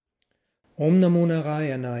Om Namo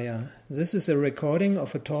Narayanaya. This is a recording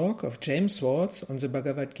of a talk of James Swartz on the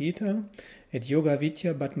Bhagavad Gita at Yoga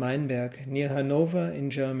Vidya Bad Meinberg near Hanover in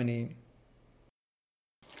Germany.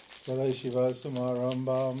 Sadashiva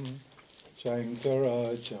Samarambam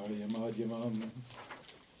Shankara Acharya Madhyamam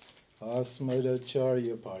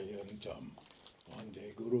Asmadacharya Paryantam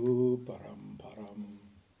Vande Guru Paramparam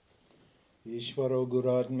Ishvaro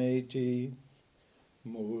Guratmeti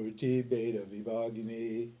Murti Beda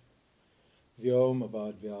Vibhagini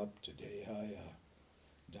Vyomavad Vyapta Dehaya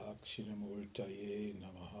Dakshinamurtaye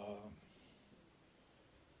Namaha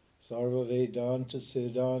Sarva Vedanta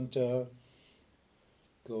Siddhanta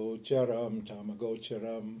Gocharam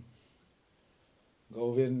Tamagocharam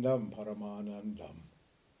Govindam Paramanandam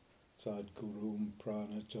Sadgurum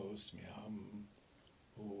Pranatosmyam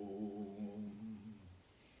Om.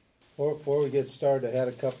 Before we get started, I had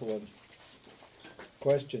a couple of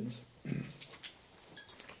questions.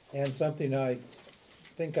 And something I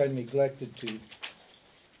think I neglected to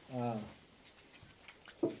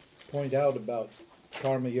point out about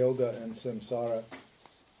karma yoga and samsara.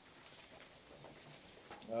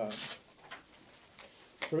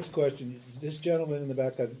 First question, this gentleman in the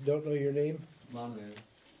back, I don't know your name? Manuel.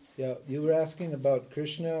 Yeah, you were asking about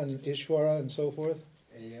Krishna and Ishvara and so forth?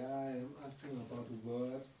 Yeah, I'm asking about the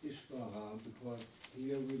word Ishvara, because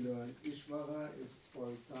here we learn Ishvara is, for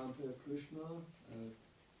example, Krishna,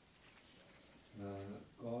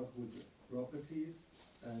 God with properties,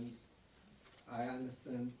 and I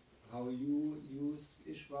understand how you use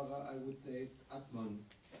Ishvara. I would say it's Atman.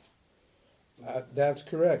 That's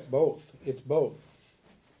correct, both. It's both.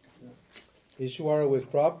 Yeah. Ishvara with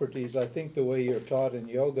properties, I think the way you're taught in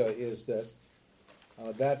yoga is that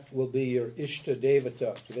that will be your Ishta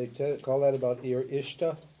Devata. Do they call that about your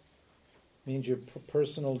Ishta? Means your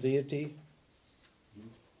personal deity?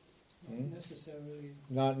 Not necessarily.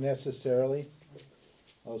 Not necessarily.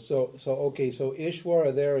 Oh, so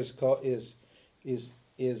Ishvara there is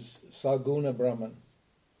Saguna Brahman,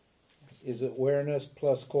 is awareness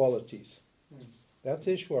plus qualities. That's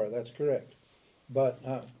Ishvara. That's correct. But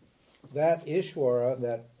that Ishvara,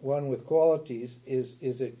 that one with qualities,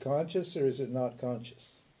 is it conscious or is it not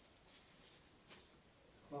conscious?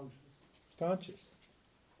 It's conscious. It's conscious.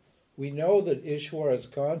 We know that Ishvara is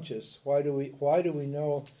conscious. Why do we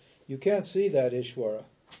know? You can't see that Ishvara.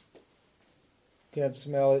 Can't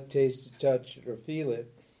smell it, taste it, touch it, or feel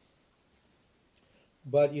it.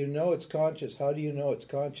 But you know it's conscious. How do you know it's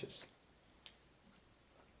conscious?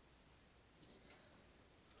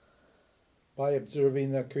 By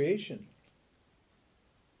observing the creation.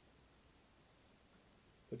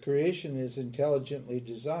 The creation is intelligently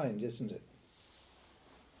designed, isn't it?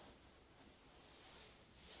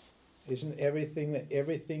 Isn't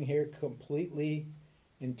everything here completely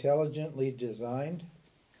intelligently designed?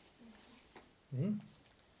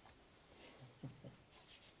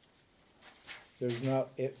 There's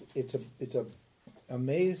not. It's a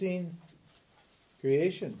amazing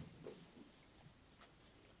creation.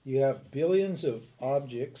 You have billions of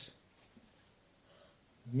objects,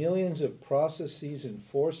 millions of processes and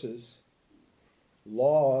forces,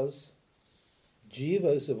 laws,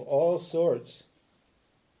 jivas of all sorts,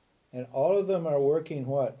 and all of them are working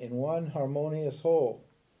in one harmonious whole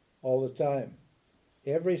all the time.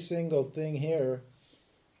 Every single thing here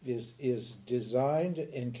is designed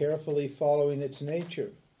and carefully following its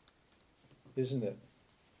nature, isn't it?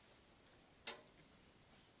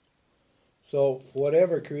 So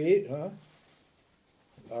whatever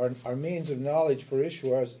our means of knowledge for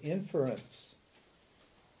Ishvara is inference.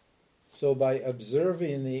 So by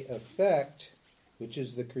observing the effect, which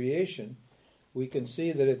is the creation, we can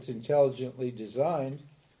see that it's intelligently designed.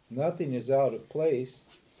 Nothing is out of place.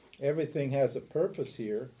 Everything has a purpose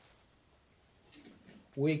here.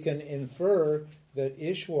 We can infer that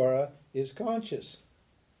Ishvara is conscious.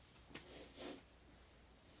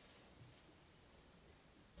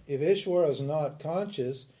 If Ishvara is not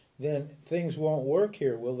conscious, then things won't work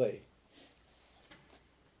here, will they?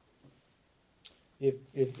 If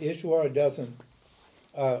Ishvara doesn't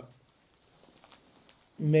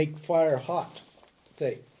make fire hot,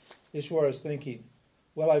 say, Ishvara is thinking,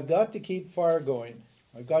 well, I've got to keep fire going.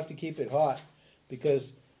 I've got to keep it hot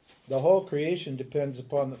because the whole creation depends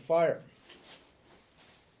upon the fire.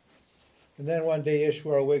 And then one day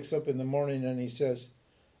Ishvara wakes up in the morning and he says,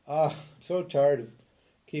 I'm so tired of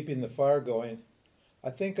keeping the fire going. I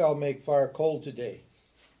think I'll make fire cold today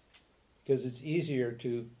because it's easier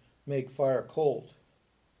to make fire cold.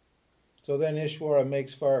 So then Ishvara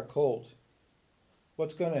makes fire cold.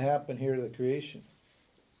 What's going to happen here to the creation?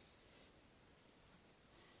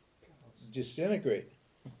 Disintegrate.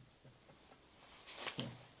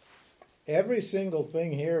 every single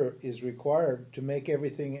thing here is required to make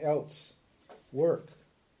everything else work.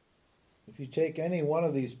 If you take any one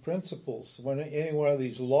of these principles, any one of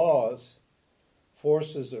these laws,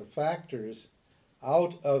 forces or factors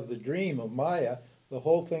out of the dream of Maya, the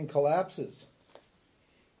whole thing collapses.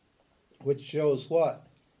 Which shows what?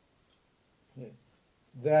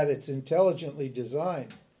 That it's intelligently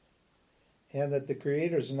designed and that the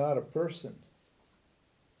Creator is not a person.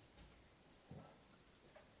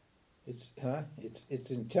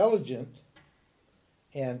 It's intelligent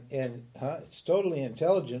and it's totally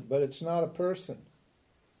intelligent, but it's not a person.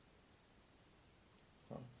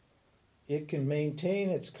 It can maintain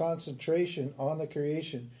its concentration on the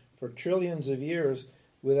creation for trillions of years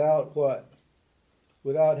without what?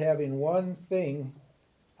 Without having one thing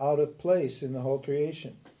out of place in the whole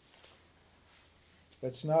creation.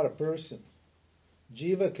 That's not a person.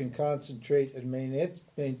 Jiva can concentrate and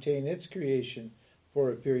maintain its creation for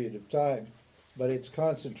a period of time, but its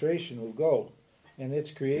concentration will go, and its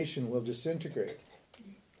creation will disintegrate.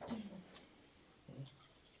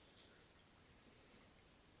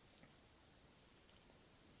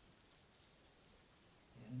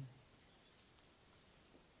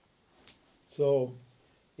 So,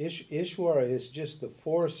 Ishvara is just the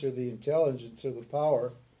force or the intelligence or the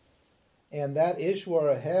power, and that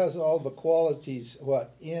Ishvara has all the qualities,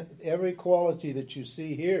 in every quality that you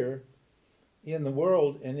see here in the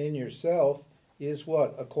world and in yourself is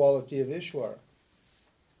what? A quality of Ishvara.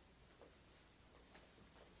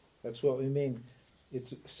 That's what we mean.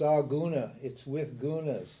 It's saguna, it's with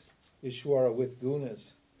gunas, Ishvara with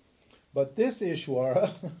gunas. But this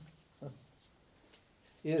Ishvara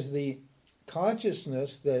is the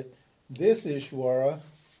consciousness that this Ishvara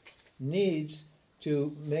needs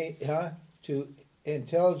to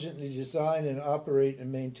intelligently design and operate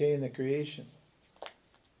and maintain the creation.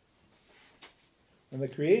 And the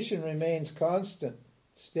creation remains constant,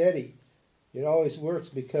 steady. It always works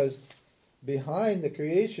because behind the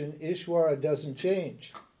creation, Ishvara doesn't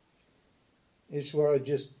change. Ishvara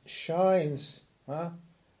just shines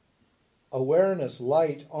awareness,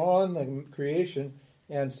 light on the creation,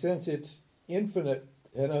 and since it's infinite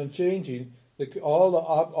and unchanging,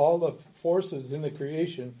 all the forces in the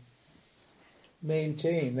creation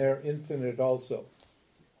maintain. They're infinite also.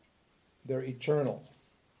 They're eternal.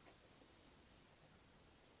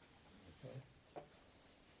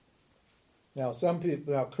 Now,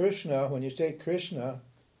 Krishna, when you take Krishna,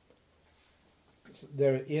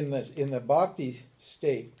 they're in the bhakti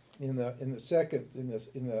state, in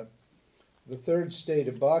the third state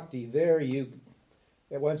of bhakti. There,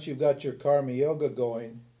 once you've got your karma yoga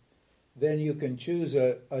going, then you can choose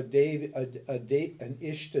an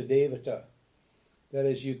ishta devata. That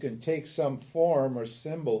is, you can take some form or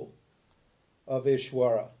symbol of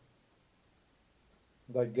Ishvara,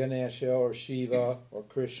 like Ganesha or Shiva or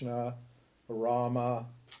Krishna or Rama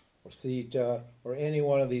or Sita or any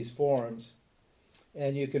one of these forms,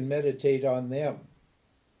 and you can meditate on them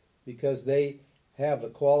because they have the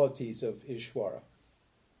qualities of Ishvara.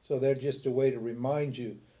 So they're just a way to remind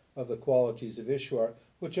you of the qualities of Ishvara,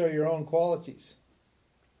 which are your own qualities,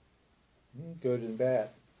 good and bad.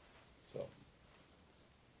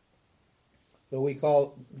 So we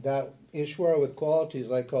call that Ishvara with qualities,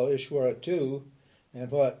 I call Ishvara 2, and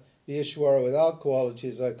the Ishvara without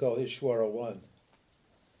qualities, I call Ishvara 1.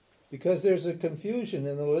 Because there's a confusion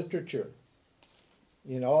in the literature.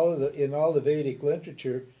 In all the Vedic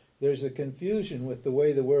literature, there's a confusion with the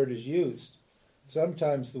way the word is used.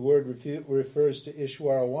 Sometimes the word refers to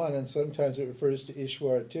Ishvara 1, and sometimes it refers to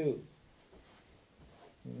Ishvara 2.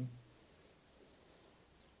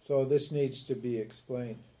 So this needs to be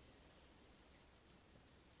explained.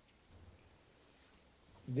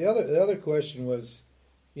 The other question was,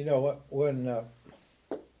 when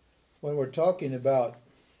we're talking about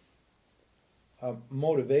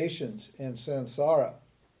motivations and samsara,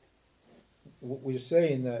 we're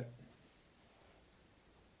saying that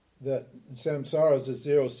samsara is a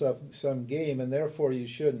zero-sum game, and therefore you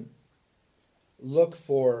shouldn't look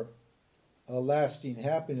for a lasting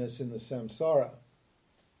happiness in the samsara.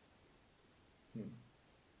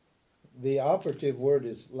 The operative word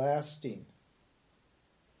is lasting.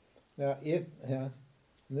 Now, and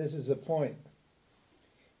this is the point,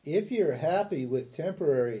 if you're happy with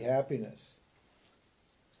temporary happiness,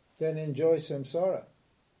 then enjoy samsara.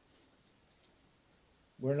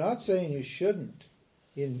 We're not saying you shouldn't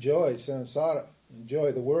enjoy samsara,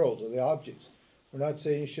 enjoy the world or the objects. We're not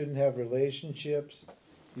saying you shouldn't have relationships,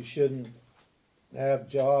 you shouldn't have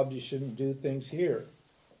jobs, you shouldn't do things here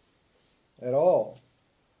at all.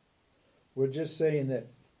 We're just saying that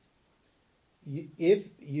if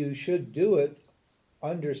you should do it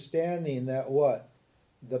understanding that what?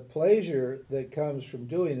 The pleasure that comes from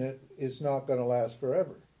doing it is not going to last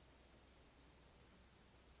forever.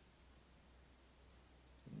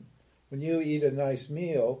 When you eat a nice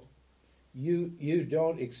meal, you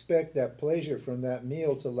don't expect that pleasure from that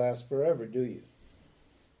meal to last forever, do you?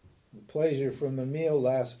 The pleasure from the meal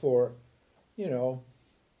lasts for, a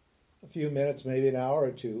few minutes, maybe an hour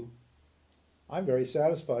or two. I'm very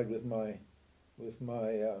satisfied with my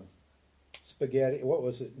spaghetti. What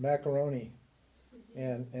was it? Macaroni,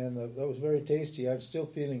 and that was very tasty. I'm still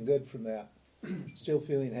feeling good from that. Still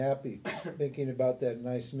feeling happy thinking about that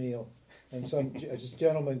nice meal. And this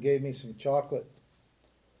gentleman gave me some chocolate,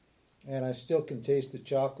 and I still can taste the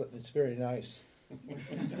chocolate, and it's very nice.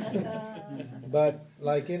 But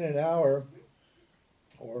like in an hour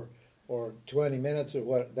or 20 minutes or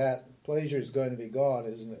what, that pleasure is going to be gone,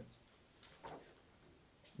 isn't it?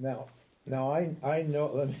 Now I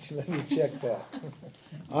know. Let me check that.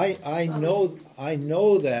 I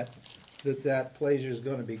know that pleasure is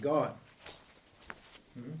going to be gone,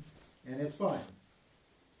 and it's fine.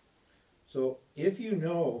 So if you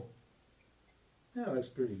know, that looks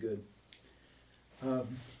pretty good.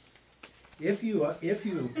 If you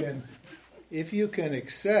can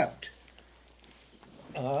accept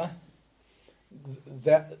that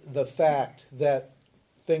the fact that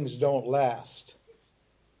things don't last,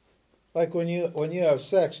 like when you have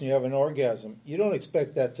sex and you have an orgasm, you don't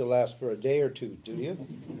expect that to last for a day or two, do you?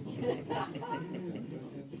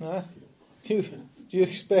 Huh? Do you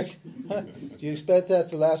expect that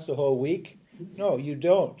to last a whole week? No, you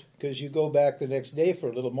don't, because you go back the next day for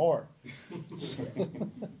a little more.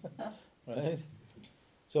 Right?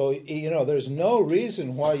 So, there's no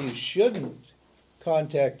reason why you shouldn't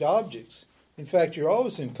contact objects. In fact, you're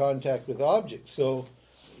always in contact with objects, so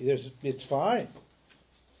it's fine.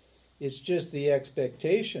 It's just the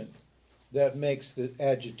expectation that makes the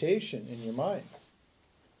agitation in your mind.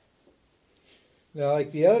 Now,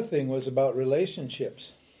 like the other thing was about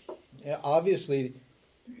relationships. Obviously,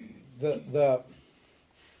 the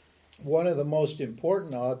one of the most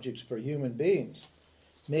important objects for human beings,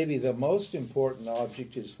 maybe the most important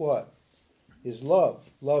object, is what? Is love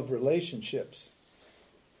relationships.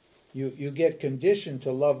 You get conditioned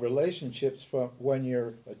to love relationships from when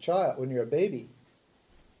you're a child, when you're a baby.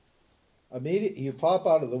 Immediately you pop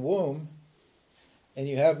out of the womb and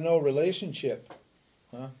you have no relationship.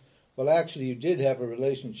 Huh? Well, actually, you did have a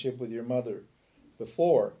relationship with your mother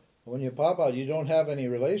before. When you pop out, you don't have any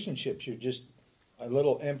relationships. You're just a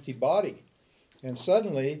little empty body. And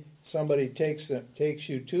suddenly, somebody takes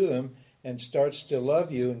you to them and starts to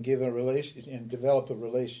love you and develop a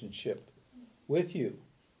relationship with you.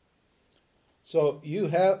 So you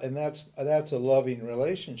have, and that's a loving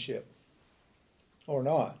relationship, or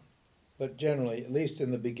not. But generally, at least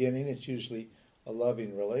in the beginning, it's usually a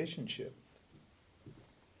loving relationship.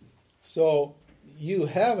 So you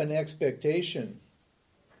have an expectation.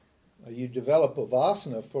 You develop a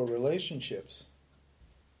vasana for relationships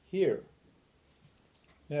here.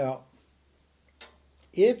 Now,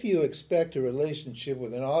 if you expect a relationship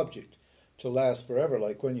with an object to last forever,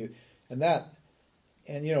 like when you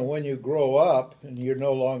grow up and you're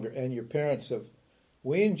no longer, and your parents have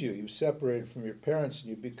weaned you, you've separated from your parents and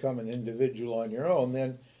you become an individual on your own,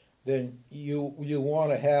 then you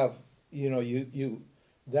want to have,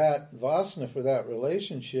 that vasana for that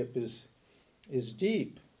relationship is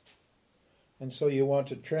deep. And so you want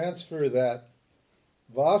to transfer that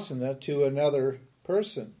vasana to another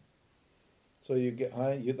person. So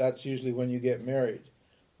that's usually when you get married,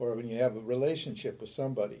 or when you have a relationship with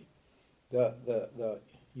somebody. You've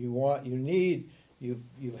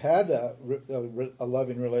had a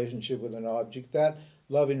loving relationship with an object. That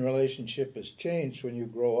loving relationship has changed when you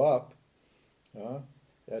grow up, a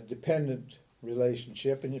dependent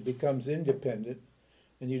relationship, and it becomes independent,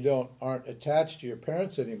 and you aren't attached to your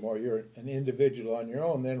parents anymore. You're an individual on your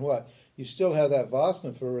own. Then what? You still have that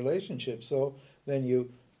vasana for a relationship. So then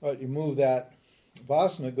you move that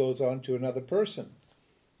vasana, goes on to another person.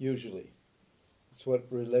 Usually, that's what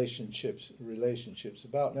relationships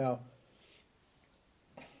about. Now,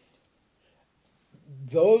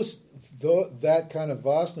 that kind of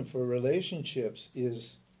vasana for relationships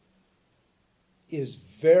is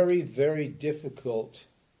very, very difficult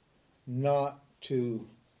not to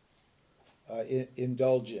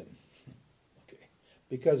indulge in, okay,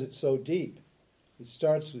 because it's so deep. It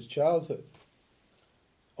starts with childhood.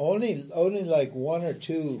 Only like 1 or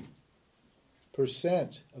 2%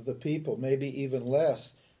 of the people, maybe even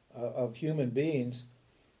less, of human beings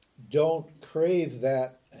don't crave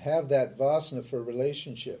that, have that vasana for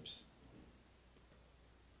relationships.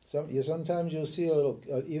 Sometimes you'll see a little,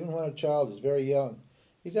 even when a child is very young,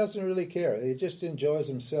 He doesn't really care. He just enjoys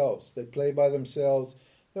themselves. They play by themselves.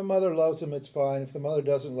 The mother loves them, it's fine. If the mother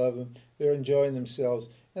doesn't love them, they're enjoying themselves,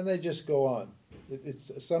 and they just go on.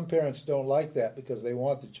 Some parents don't like that because they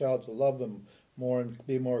want the child to love them more and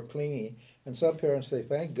be more clingy. And some parents say,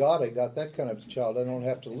 thank God I got that kind of child. I don't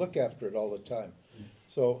have to look after it all the time.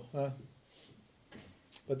 So,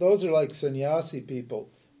 but those are like sannyasi people,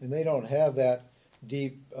 and they don't have that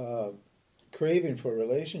deep craving for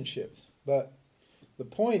relationships. But the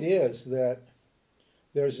point is that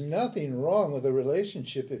there's nothing wrong with a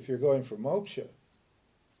relationship if you're going for moksha.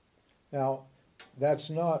 Now, that's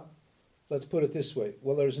not, let's put it this way.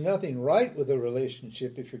 Well, there's nothing right with a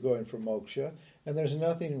relationship if you're going for moksha, and there's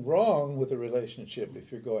nothing wrong with a relationship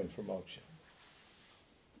if you're going for moksha.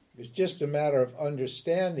 It's just a matter of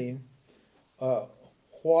understanding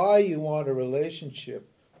why you want a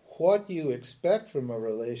relationship, what you expect from a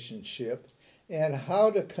relationship, and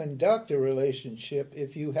how to conduct a relationship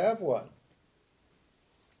if you have one.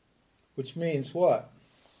 Which means what?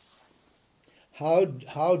 How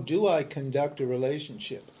do I conduct a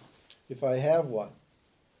relationship if I have one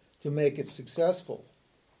to make it successful?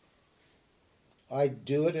 I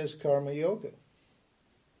do it as karma yoga.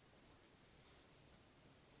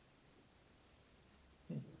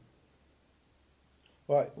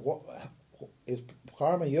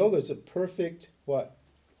 Karma yoga is a perfect what?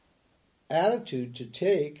 Attitude to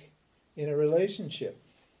take in a relationship.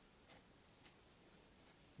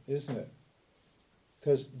 Isn't it?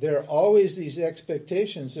 Because there are always these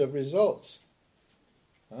expectations of results.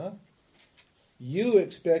 You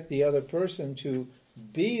expect the other person to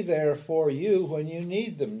be there for you when you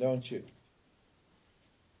need them, don't you?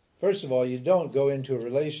 First of all, you don't go into a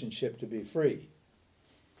relationship to be free.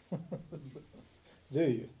 Do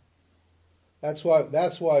you? That's why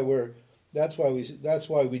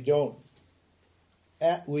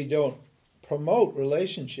we don't promote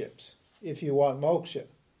relationships if you want moksha.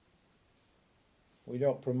 We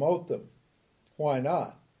don't promote them. Why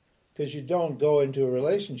not? Because you don't go into a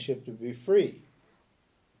relationship to be free.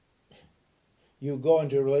 You go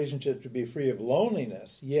into a relationship to be free of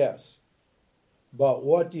loneliness, yes. But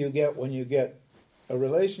what do you get when you get a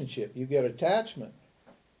relationship? You get attachment.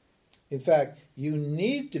 In fact, you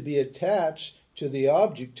need to be attached to the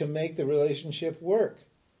object to make the relationship work.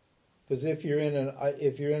 Because if you're in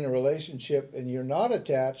a relationship and you're not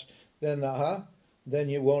attached, then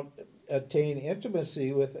you won't attain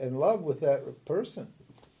intimacy with and love with that person.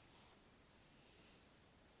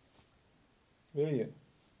 Will you?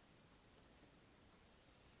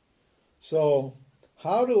 So,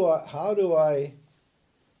 how do I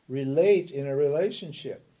relate in a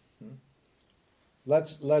relationship?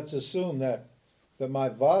 Let's assume that my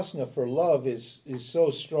vasana for love is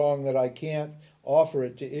so strong that I can't offer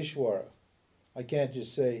it to Ishvara. I can't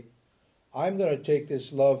just say, I'm going to take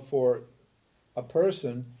this love for a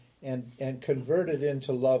person and convert it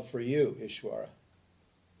into love for you, Ishvara.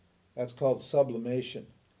 That's called sublimation.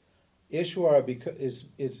 Ishvara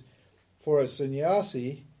is for a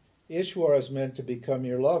sannyasi, Ishvara is meant to become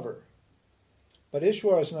your lover. But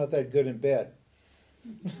Ishvara is not that good in bed.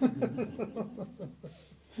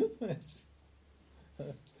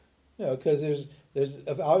 Because there's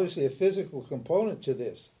obviously a physical component to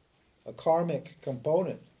this, a karmic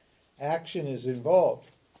component. Action is involved.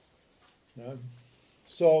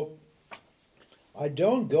 So I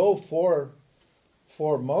don't go for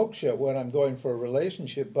moksha when I'm going for a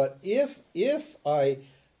relationship, but if I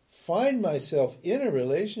find myself in a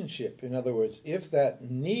relationship, in other words, if that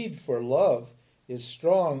need for love is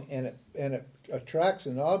strong and it attracts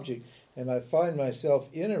an object, and I find myself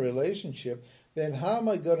in a relationship, then how am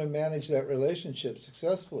I going to manage that relationship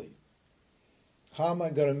successfully? How am I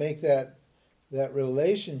going to make that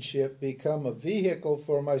relationship become a vehicle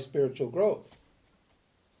for my spiritual growth?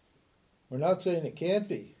 We're not saying it can't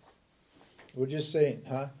be. We're just saying,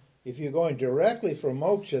 if you're going directly for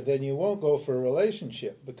moksha, then you won't go for a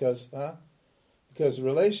relationship because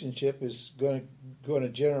relationship is going to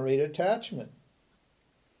generate attachment.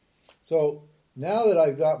 So now that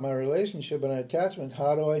I've got my relationship and attachment,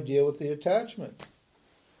 how do I deal with the attachment?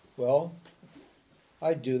 Well,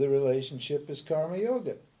 I do the relationship as karma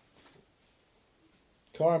yoga.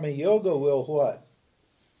 Karma yoga will what?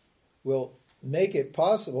 Will make it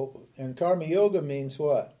possible. And karma yoga means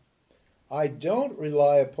what? I don't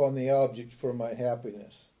rely upon the object for my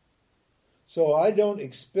happiness. So I don't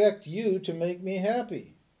expect you to make me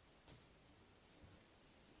happy.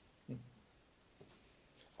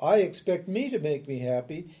 I expect me to make me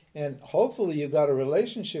happy, and hopefully you got a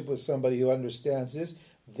relationship with somebody who understands this.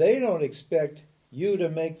 They don't expect you to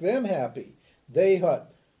make them happy.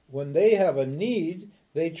 When they have a need,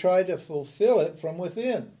 They try to fulfill it from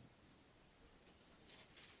within.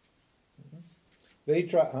 They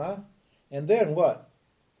try, And then what?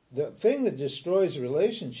 The thing that destroys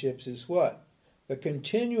relationships is what? The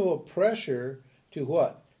continual pressure to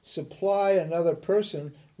what? Supply another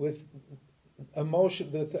person with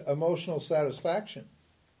emotional satisfaction.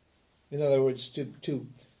 In other words, to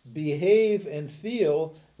behave and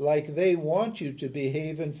feel like they want you to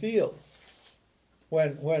behave and feel.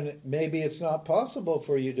 When maybe it's not possible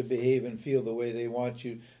for you to behave and feel the way they want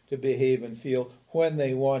you to behave and feel when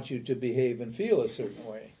they want you to behave and feel a certain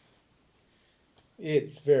way.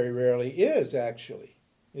 It very rarely is, actually,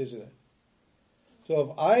 isn't it?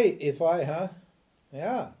 So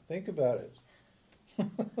think about it.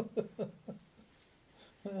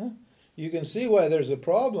 You can see why there's a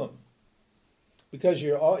problem. Because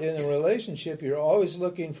you're all, in a relationship, you're always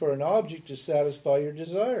looking for an object to satisfy your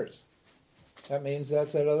desires. That means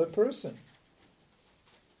that's that other person.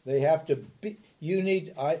 They have to be.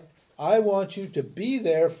 I want you to be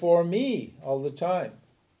there for me all the time.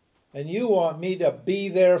 And you want me to be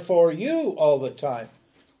there for you all the time.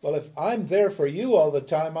 Well, if I'm there for you all the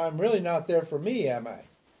time, I'm really not there for me, am I?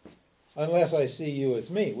 Unless I see you as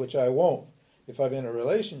me, which I won't if I'm in a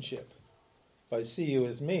relationship. If I see you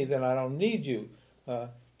as me, then I don't need you I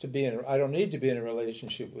don't need to be in a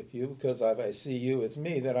relationship with you, because if I see you as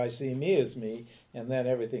me, then I see me as me, and then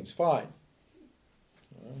everything's fine.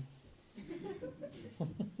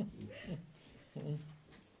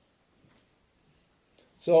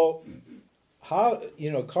 So,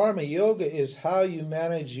 karma yoga is how you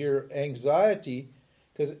manage your anxiety,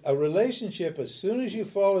 because a relationship, as soon as you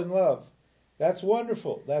fall in love, that's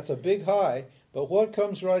wonderful. That's a big high. But what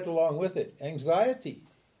comes right along with it? Anxiety,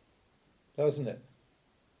 doesn't it?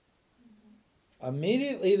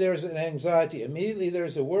 Immediately there's an anxiety. Immediately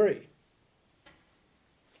there's a worry.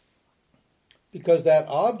 Because that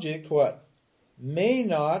object, may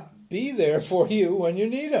not be there for you when you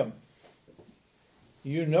need them.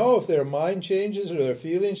 You know, if their mind changes or their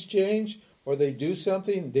feelings change, or they do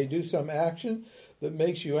something, they do some action that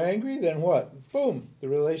makes you angry, then what? Boom, the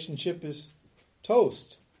relationship is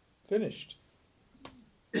toast, finished.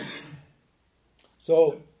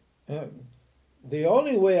 So, the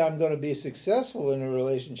only way I'm going to be successful in a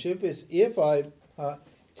relationship is if I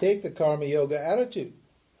take the karma yoga attitude.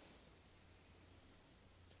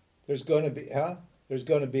 There's going to be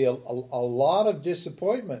a lot of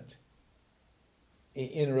disappointment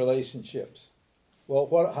in relationships.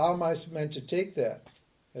 Well, how am I meant to take that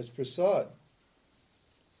as prasad?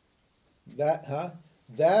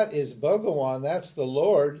 That is Bhagawan. That's the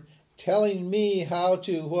Lord telling me how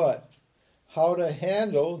to what? How to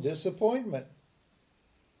handle disappointment.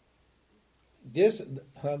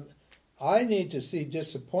 I need to see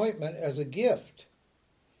disappointment as a gift,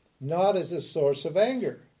 not as a source of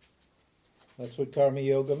anger. That's what karma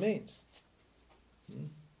yoga means.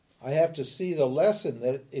 I have to see the lesson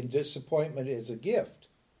that in disappointment is a gift,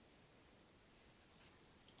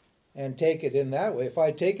 and take it in that way. If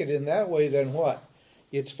I take it in that way, then what?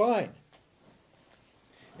 It's fine.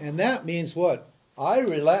 And that means what? I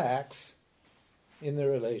relax in the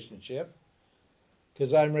relationship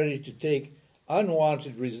because I'm ready to take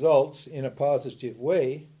unwanted results in a positive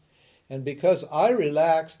way. And because I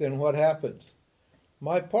relax, then what happens?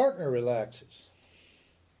 My partner relaxes.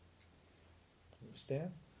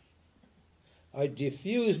 Understand? I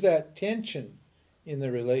diffuse that tension in the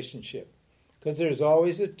relationship because there's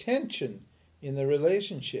always a tension in the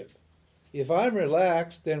relationship. If I'm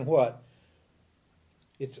relaxed, then what?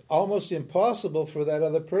 It's almost impossible for that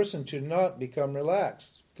other person to not become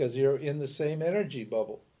relaxed because you're in the same energy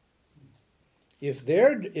bubble. If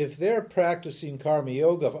they're practicing karma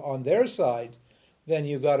yoga on their side, then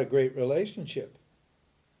you've got a great relationship.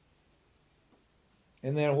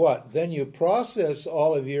 And then what? Then you process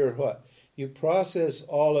all of your what? You process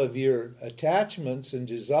all of your attachments and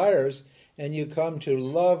desires, and you come to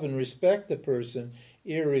love and respect the person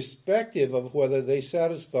irrespective of whether they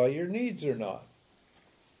satisfy your needs or not.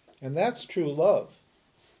 And that's true love.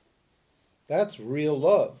 That's real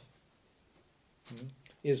love.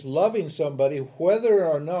 Is loving somebody whether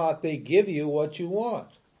or not they give you what you want.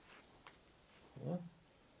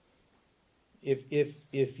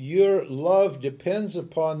 If your love depends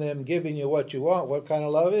upon them giving you what you want, what kind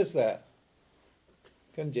of love is that?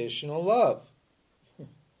 Conditional love.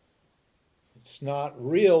 It's not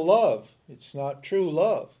real love. It's not true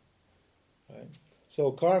love. Right?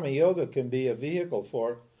 So karma yoga can be a vehicle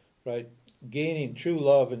for gaining true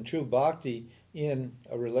love and true bhakti in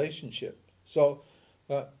a relationship. So,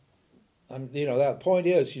 that point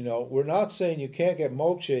is, we're not saying you can't get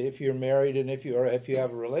moksha if you're married and if you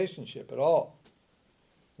have a relationship at all.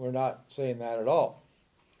 We're not saying that at all.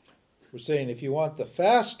 We're saying if you want the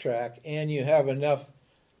fast track and you have enough,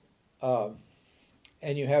 and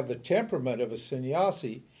you have the temperament of a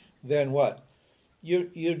sannyasi, then what?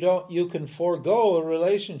 You can forego a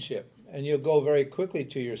relationship, and you'll go very quickly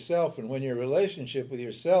to yourself. And when your relationship with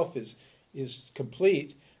yourself is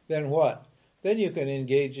complete, then what? Then you can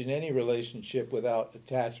engage in any relationship without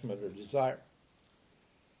attachment or desire.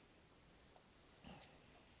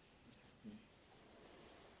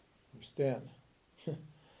 Understand?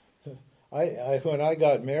 When I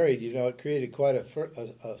got married, it created quite a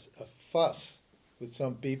fuss with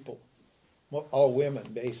some people, all women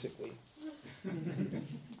basically,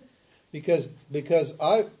 because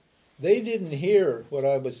they didn't hear what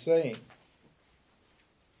I was saying.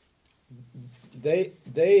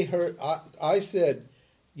 They heard. I said,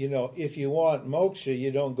 if you want moksha,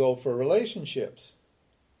 you don't go for relationships,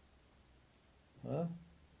 huh?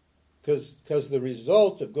 Because the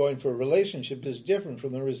result of going for a relationship is different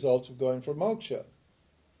from the result of going for moksha.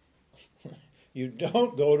 You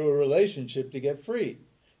don't go to a relationship to get free.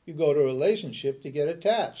 You go to a relationship to get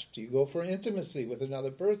attached. You go for intimacy with another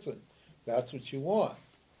person. That's what you want.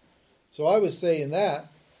 So I was saying that.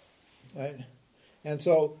 Right? And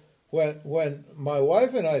so when my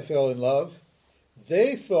wife and I fell in love,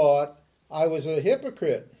 they thought I was a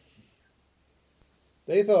hypocrite.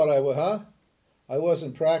 They thought I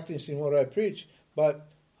wasn't practicing what I preach, but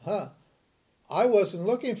I wasn't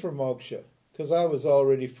looking for moksha because I was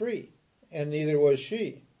already free, and neither was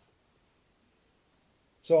she.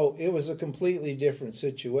 So it was a completely different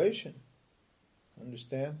situation.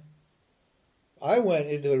 Understand? I went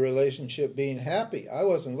into the relationship being happy. I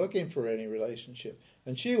wasn't looking for any relationship,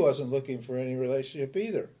 and she wasn't looking for any relationship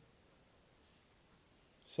either.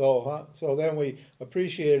 So then we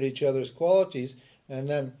appreciated each other's qualities, and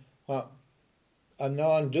then a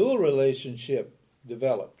non-dual relationship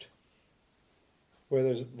developed, where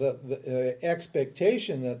there's the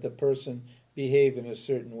expectation that the person behave in a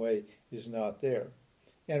certain way is not there.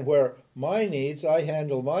 And where I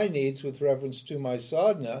handle my needs with reference to my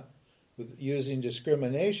sadhana, with using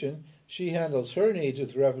discrimination, she handles her needs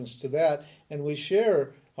with reference to that, and we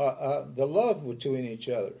share the love between each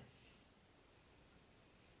other.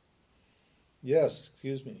 Yes,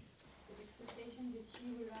 excuse me. The expectation that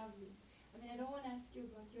she will love you. I don't want to ask you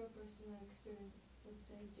about your personal experience, let's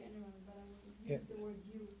say general, but I will use the word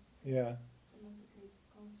you. Yeah. So not that it's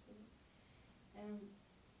comfortable.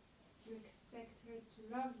 You expect her to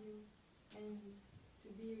love you and to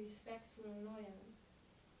be respectful and loyal.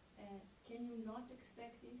 Can you not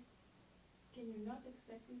expect this? Isn't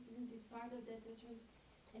it part of the attachment?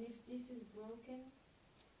 And if this is broken,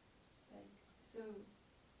 so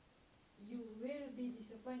you will be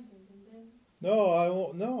disappointed, and then. No, I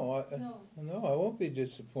won't. No, I won't be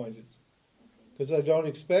disappointed because I don't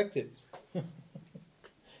expect it.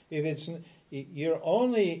 If it's you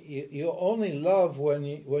only love when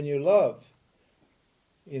you love.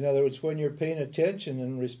 In other words, when you're paying attention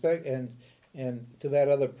and respect and to that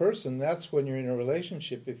other person, that's when you're in a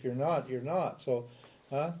relationship. If you're not, you're not. So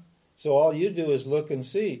all you do is look and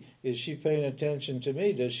see: is she paying attention to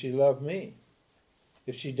me? Does she love me?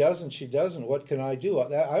 If she doesn't, she doesn't. What can I do?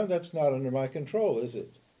 That's not under my control, is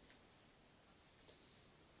it?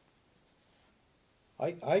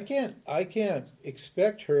 I can't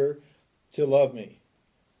expect her to love me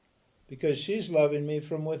because she's loving me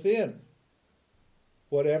from within.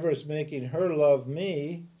 Whatever is making her love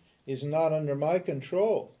me is not under my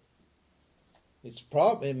control.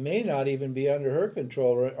 It may not even be under her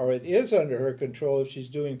control, or it is under her control if she's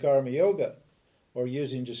doing karma yoga or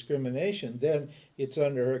using discrimination. Then it's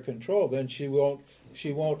under her control. Then she won't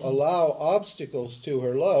allow obstacles to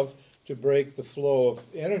her love to break the flow of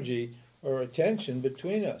energy or attention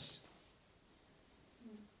between us.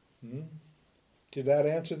 Did that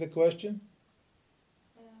answer the question?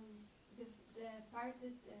 The part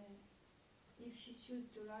that if she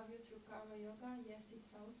chooses to love you through karma yoga, yes, it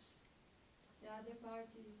helps. The other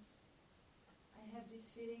part is I have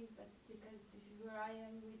this feeling, but because this is where I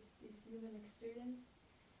am with this human experience,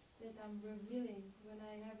 that I'm revealing. When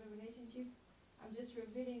I have a relationship, I'm just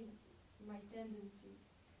revealing my tendencies.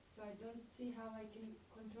 So I don't see how I can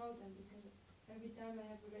control them, because every time I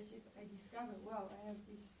have a relationship, I discover, wow, I have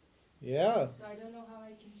this. Yeah. So I don't know how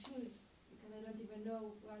I can choose, because I don't even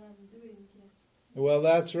know what I'm doing yet. Well,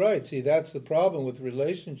 that's right. See, that's the problem with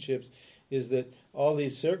relationships, is that all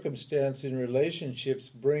these circumstances in relationships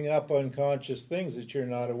bring up unconscious things that you're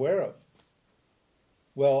not aware of.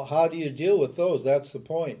 Well, how do you deal with those? That's the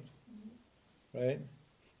point, right?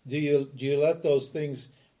 Do you let those things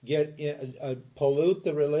pollute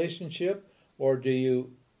the relationship, or do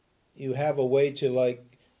you have a way to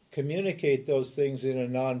communicate those things in a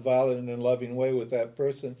non-violent and loving way with that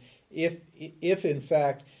person, if in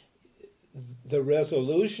fact the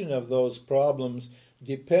resolution of those problems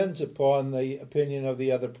depends upon the opinion of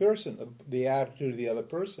the other person, the attitude of the other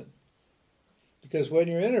person. Because when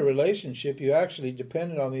you're in a relationship, you actually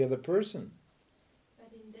depend on the other person.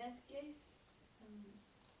 But in that case,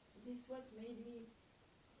 this what made me,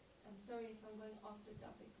 I'm sorry if I'm going off the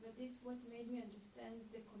topic, but this what made me understand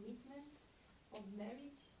the commitment of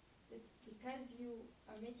marriage, that because you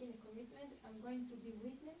are making a commitment, I'm going to be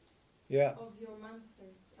witness of your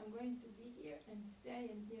monsters. I'm going to be here and stay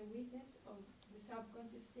and be a witness of the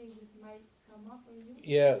subconscious thing that might come up on you.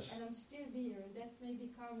 Yes. And I'm still be here. That's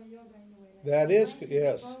maybe karma yoga in a way. Like That is,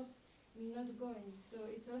 yes. I'm not going. So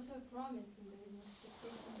it's also a promise in the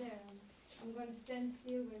expectation there. I'm going to stand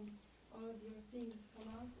still when all of your things come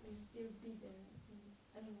out and still be there.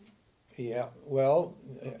 I don't know. Yeah. Well,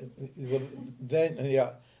 then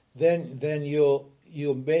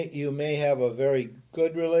you may have a very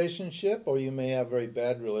good relationship, or you may have a very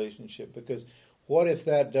bad relationship. Because what if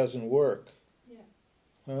that doesn't work? Yeah.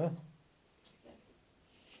 Huh?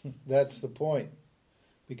 Exactly. That's the point.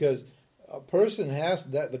 Because a person has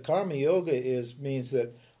that. The karma yoga means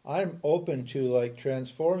that I'm open to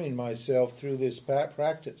transforming myself through this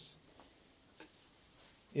practice.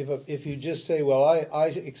 If you just say, well, I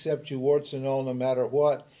accept you warts and all no matter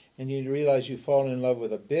what, and you realize you've fallen in love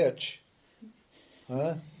with a bitch,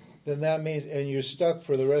 then that means, and you're stuck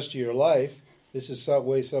for the rest of your life, this is the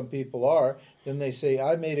way some people are, then they say,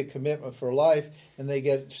 I made a commitment for life, and they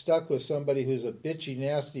get stuck with somebody who's a bitchy,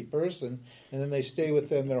 nasty person, and then they stay with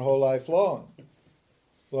them their whole life long.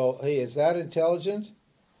 Well, hey, is that intelligent?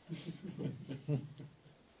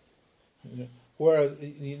 Whereas,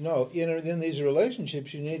 in these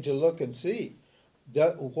relationships, you need to look and see,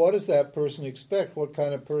 what does that person expect? What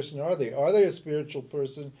kind of person are they? Are they a spiritual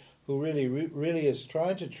person who really is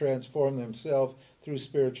trying to transform themselves through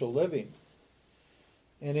spiritual living?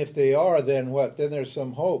 And if they are, then what? Then there's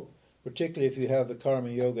some hope, particularly if you have the karma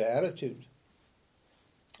yoga attitude.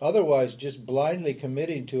 Otherwise, just blindly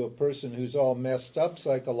committing to a person who's all messed up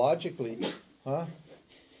psychologically, I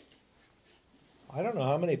don't know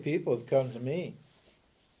how many people have come to me,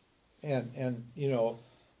 and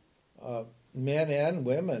men and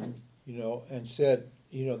women, and said,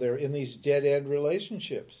 they're in these dead-end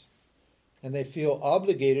relationships, and they feel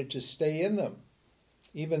obligated to stay in them,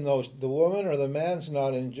 even though the woman or the man's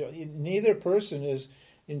not enjoying. Neither person is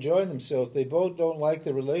enjoying themselves. They both don't like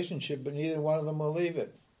the relationship, but neither one of them will leave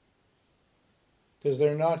it because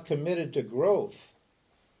they're not committed to growth.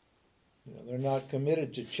 They're not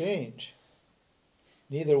committed to change.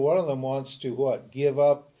 Neither one of them wants to give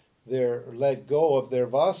up let go of their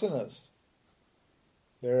vasanas,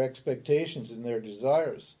 their expectations and their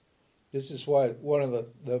desires. This is why one of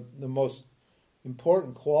the most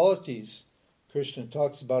important qualities Krishna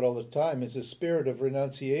talks about all the time is the spirit of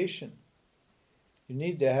renunciation. You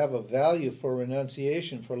need to have a value for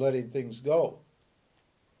renunciation, for letting things go.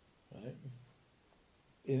 Right?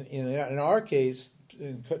 In our case,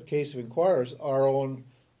 in case of inquirers, our own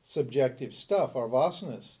subjective stuff, our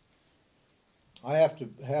vasanas. I have to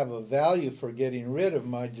have a value for getting rid of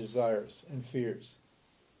my desires and fears.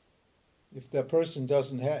 If that person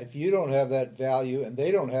if you don't have that value and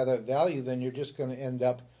they don't have that value, then you're just going to end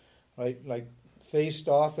up like faced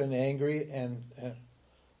off and angry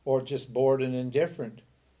or just bored and indifferent.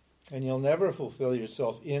 And you'll never fulfill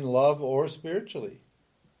yourself in love or spiritually.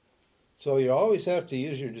 So you always have to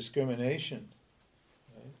use your discrimination.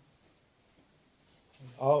 Right?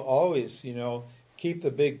 Always, keep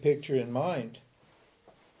the big picture in mind.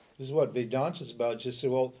 This is what Vedanta is about. Just say,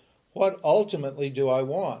 well, what ultimately do I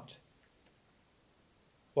want?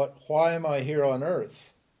 Why am I here on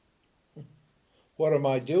earth? What am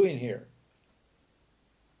I doing here?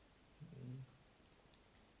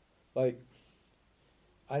 I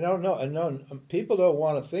don't know. I know people don't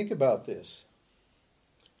want to think about this.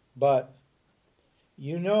 But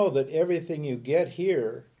you know that everything you get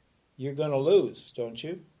here, you're going to lose, don't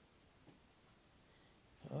you?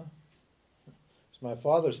 As my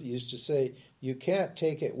father used to say, you can't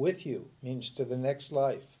take it with you, means to the next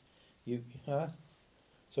life.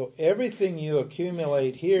 So everything you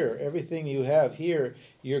accumulate here, everything you have here,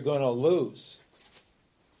 you're going to lose.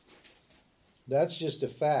 That's just a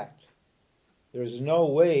fact. There's no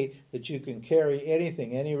way that you can carry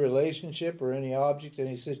anything, any relationship or any object,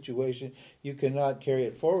 any situation, you cannot carry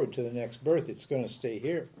it forward to the next birth. It's going to stay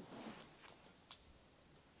here.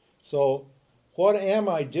 So, what am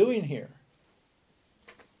I doing here?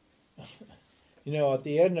 At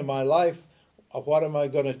the end of my life, what am I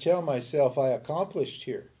going to tell myself I accomplished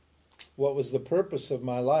here? what was the purpose of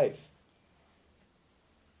my life.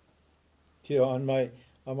 On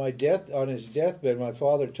his deathbed, my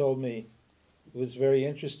father told me, it was a very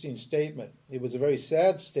interesting statement. It was a very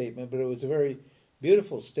sad statement, but it was a very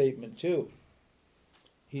beautiful statement too.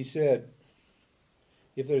 He said,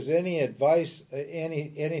 if there's any advice,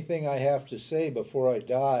 anything I have to say before I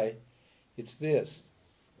die, it's this: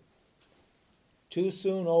 too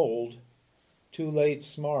soon old, too late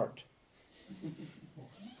smart.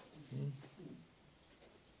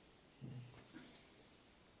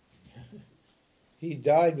 He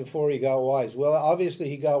died before he got wise. Well, obviously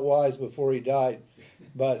he got wise before he died,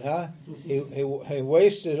 but he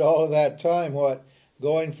wasted all of that time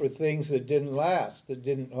going for things that didn't last,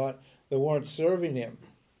 that weren't serving him,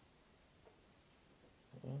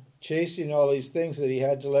 chasing all these things that he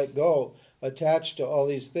had to let go, attached to all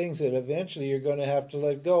these things that eventually you're going to have to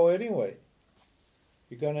let go anyway.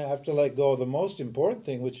 You're going to have to let go of the most important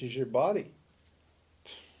thing, which is your body.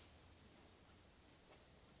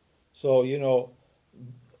 So,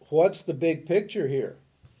 what's the big picture here?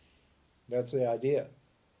 That's the idea.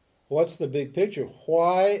 What's the big picture?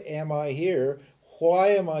 Why am I here? Why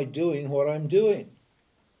am I doing what I'm doing?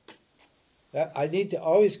 I need to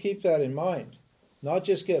always keep that in mind, not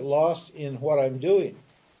just get lost in what I'm doing.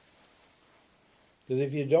 Because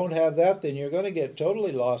if you don't have that, then you're going to get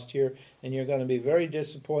totally lost here, and you're going to be very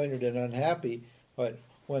disappointed and unhappy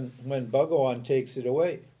when Bhagavan takes it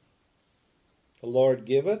away. The Lord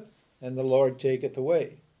giveth, and the Lord taketh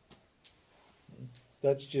away.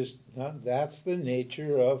 That's the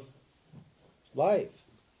nature of life.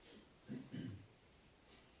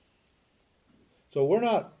 So we're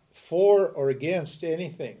not for or against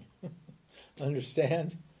anything.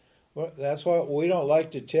 Understand? Well, that's why we don't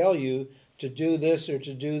like to tell you to do this or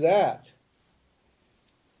to do that.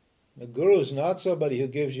 The guru is not somebody who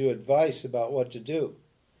gives you advice about what to do.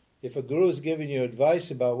 If a guru is giving you advice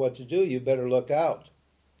about what to do, you better look out.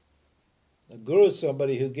 A guru is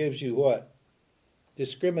somebody who gives you what?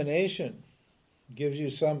 Discrimination. Gives you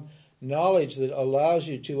some knowledge that allows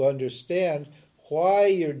you to understand why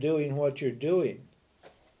you're doing what you're doing.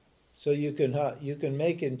 So you can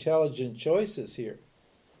make intelligent choices here.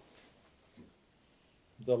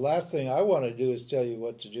 The last thing I want to do is tell you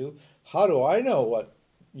what to do. How do I know what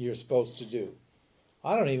you're supposed to do?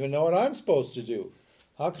 I don't even know what I'm supposed to do.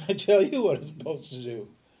 How can I tell you what I'm supposed to do?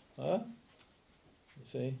 Huh? You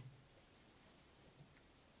see?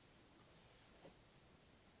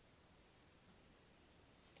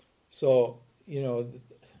 So,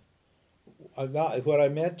 what I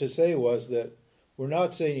meant to say was that we're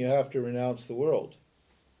not saying you have to renounce the world.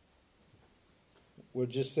 We're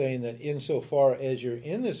just saying that insofar as you're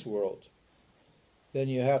in this world, then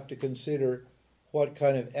you have to consider what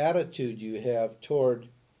kind of attitude you have toward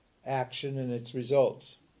action and its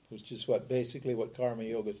results, which is basically what Karma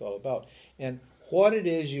Yoga is all about. And what it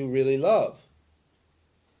is you really love.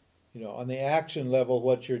 On the action level,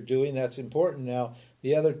 what you're doing, that's important. Now,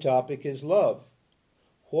 the other topic is love.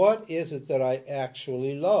 What is it that I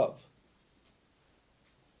actually love?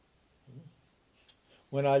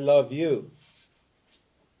 When I love you,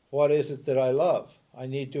 what is it that I love? I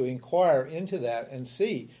need to inquire into that and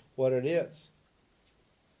see what it is.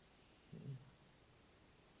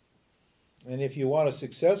 And if you want a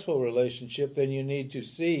successful relationship, then you need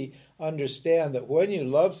to understand that when you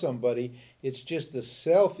love somebody, it's just the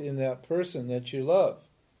self in that person that you love.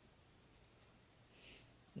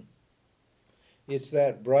 It's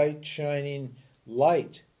that bright, shining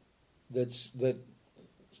light that's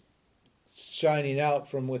shining out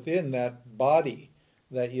from within that body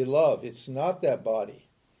that you love. It's not that body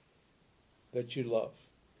that you love.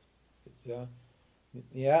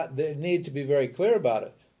 They need to be very clear about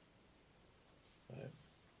it. Right?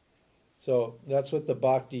 So that's what the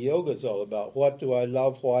Bhakti Yoga is all about. What do I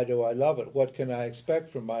love? Why do I love it? What can I expect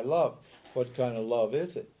from my love? What kind of love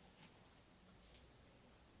is it?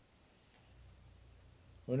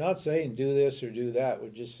 We're not saying do this or do that. We're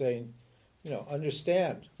just saying,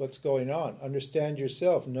 understand what's going on. Understand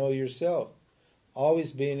yourself. Know yourself.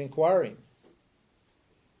 Always be inquiring.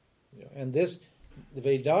 And the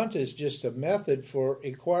Vedanta is just a method for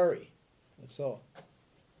inquiry. That's all.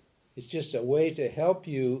 It's just a way to help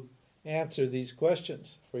you answer these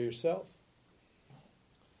questions for yourself.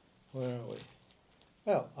 Where are we?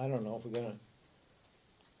 Well, I don't know if we're going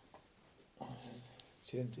to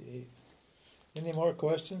 10 to 8. Any more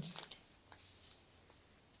questions?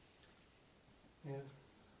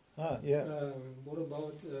 Yeah. Yeah. What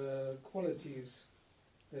about qualities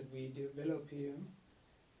that we develop here?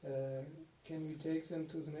 Can we take them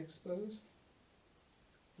to the next pose?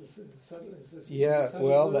 Yeah,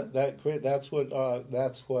 well, that's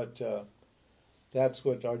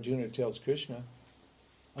what Arjuna tells Krishna.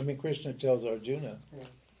 I mean, Krishna tells Arjuna. Yeah.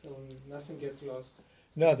 So nothing gets lost.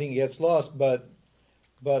 Nothing gets lost, but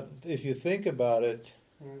if you think about it,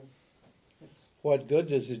 what good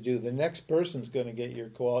does it do? The next person's going to get your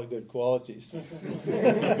good qualities. That's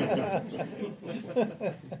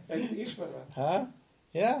Ishvara. Huh?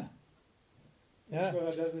 Yeah. Yeah.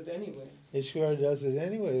 Ishvara does it anyway. Ishvara does it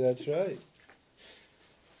anyway, that's right.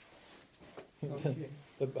 Okay.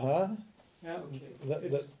 Huh? Yeah, okay.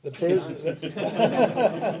 The person.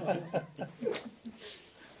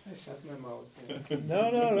 I shut my mouth.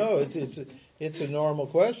 No. It's a normal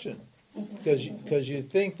question, because you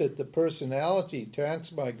think that the personality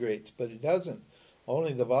transmigrates, but it doesn't.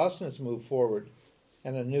 Only the vasanas move forward,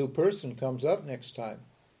 and a new person comes up next time.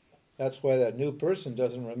 That's why that new person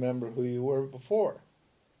doesn't remember who you were before,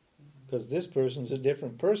 because this person's a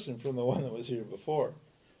different person from the one that was here before.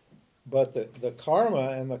 But the karma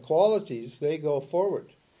and the qualities, they go forward.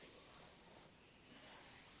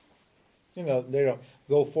 They don't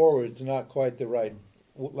go forward. It's not quite the right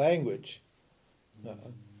language.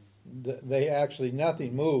 They actually,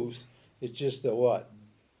 nothing moves. It's just the what?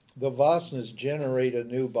 The vasanas generate a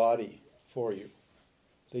new body for you.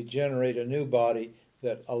 They generate a new body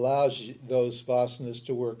that allows those vasanas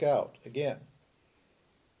to work out again.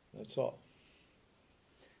 That's all.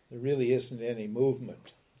 There really isn't any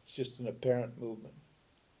movement. It's just an apparent movement.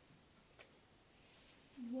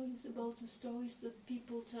 What is about the stories that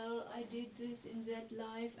people tell, I did this in that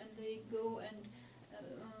life, and they go and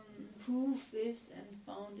prove this and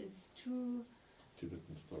found it's true?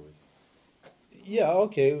 Tibetan stories. Yeah,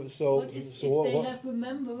 okay, so... What is, so if they have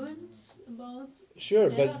remembrance about... Sure,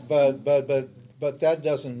 but that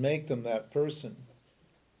doesn't make them that person.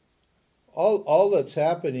 All that's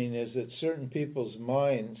happening is that certain people's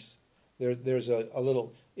minds, there's a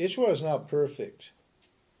little... Ishvara is not perfect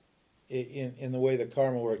in the way the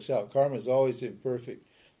karma works out. Karma is always imperfect.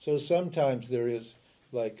 So sometimes there is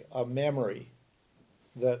like a memory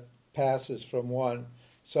that passes from one,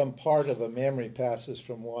 some part of a memory passes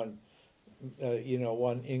from one,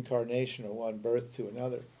 one incarnation or one birth to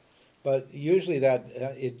another. But usually that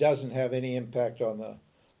it doesn't have any impact on the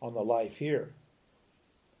life here.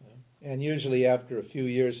 And usually after a few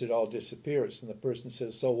years it all disappears, and the person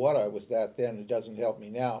says, "So what? I was that then. It doesn't help me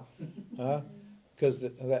now," huh? Because the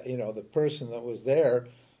person that was there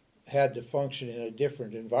had to function in a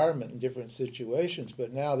different environment, in different situations.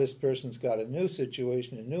 But now this person's got a new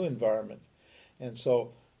situation, a new environment, and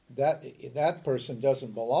so that person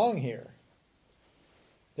doesn't belong here.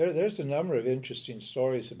 There's a number of interesting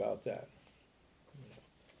stories about that.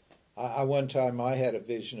 One time I had a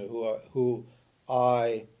vision of who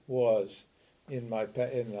I was in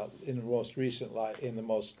the most recent life, in the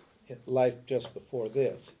most life just before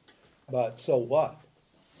this. But so what?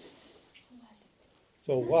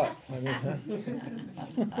 So what? I mean,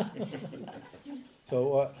 so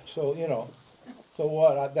what? So so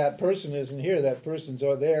what? That person isn't here. That person's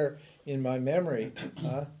there in my memory.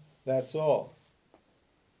 That's all.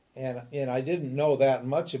 And I didn't know that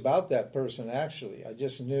much about that person actually. I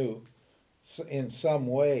just knew in some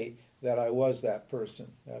way that I was that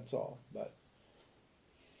person. That's all. But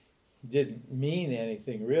didn't mean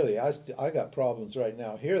anything really. I got problems right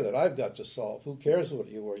now here that I've got to solve. Who cares what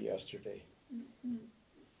you were yesterday? Mm-hmm.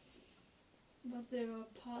 But there are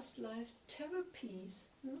past lives therapies,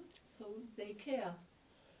 so they care.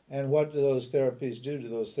 And what do those therapies do? Do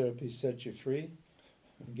those therapies set you free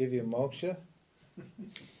and give you moksha?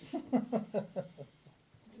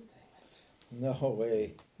 No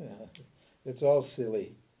way. It's all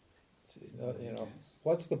silly.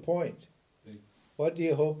 What's the point? What do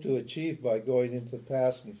you hope to achieve by going into the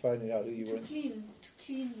past and finding out who you were? To clean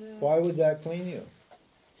the... Why would that clean you?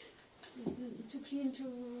 To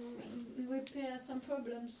repair some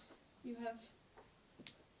problems you have.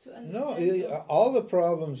 To understand. No, all the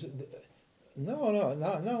problems.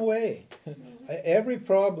 No way. Every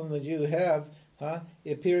problem that you have,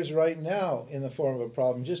 appears right now in the form of a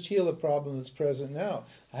problem. Just heal the problem that's present now.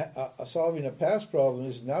 Solving a past problem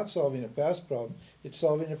is not solving a past problem. It's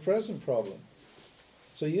solving a present problem.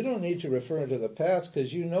 So you don't need to refer to the past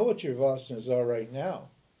because you know what your vasanas are right now.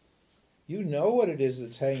 You know what it is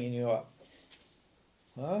that's hanging you up.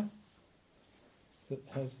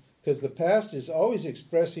 Because the past is always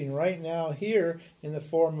expressing right now here in the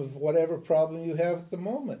form of whatever problem you have at the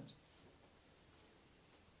moment.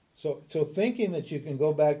 So thinking that you can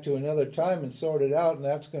go back to another time and sort it out and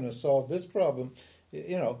that's going to solve this problem,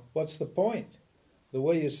 what's the point? the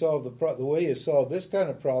way you solve the way you solve this kind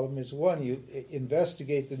of problem is, one, you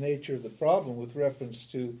investigate the nature of the problem with reference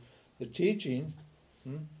to the teaching,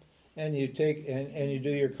 and you take and you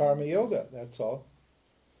do your karma yoga. That's all.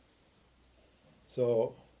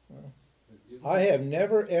 So, I have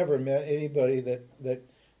never ever met anybody that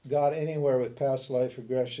got anywhere with past life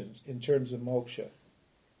regressions in terms of moksha.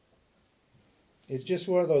 It's just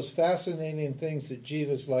one of those fascinating things that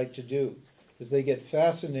jivas like to do, is they get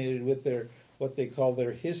fascinated with their what they call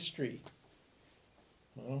their history.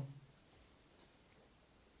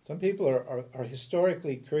 Some people are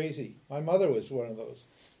historically crazy. My mother was one of those.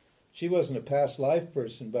 She wasn't a past life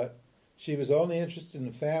person, but she was only interested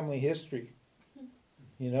in family history.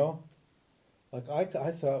 Like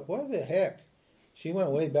I thought, what the heck? She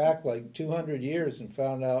went way back like 200 years and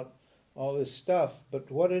found out all this stuff.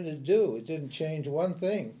 But what did it do? It didn't change one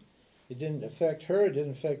thing. It didn't affect her. It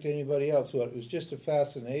didn't affect anybody else. It was just a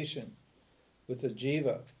fascination with the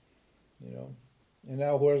jiva, And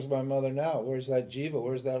now where's my mother now? Where's that jiva?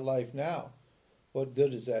 Where's that life now? What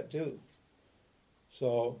good does that do?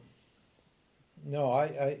 So, no,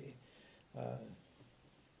 I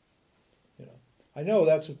know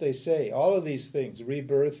that's what they say. All of these things,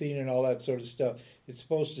 rebirthing and all that sort of stuff, it's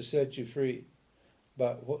supposed to set you free.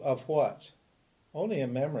 But of what? Only a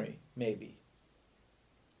memory, maybe.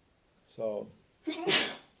 So,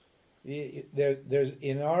 there's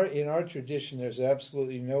in our tradition, there's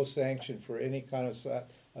absolutely no sanction for any kind of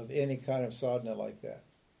any kind of sadhana like that.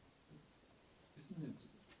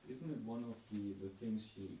 Isn't it one of the things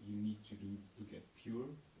you need to do to get pure?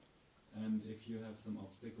 And if you have some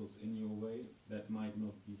obstacles in your way, that might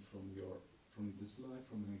not be from this life,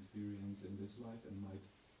 from an experience in this life, and might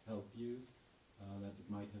help you. That it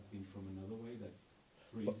might have been from another way that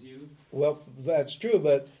frees you. Well, that's true,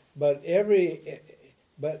 but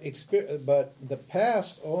the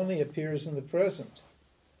past only appears in the present.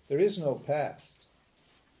 There is no past.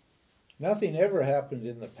 Nothing ever happened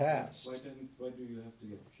in the past. Why do you have to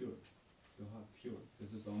get pure? Your heart pure.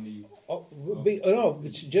 This is only. No,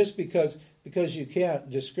 it's just because you can't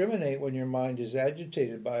discriminate when your mind is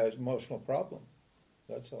agitated by an emotional problem.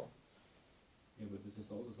 That's all. Yeah, but this is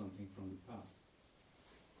also something from the past.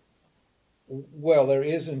 Well, there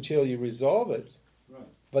is until you resolve it.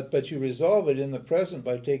 Right. But you resolve it in the present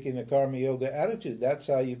by taking the karma yoga attitude. That's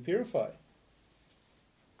how you purify.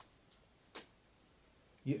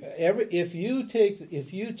 If you take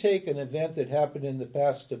an event that happened in the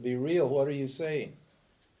past to be real, what are you saying?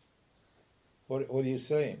 What are you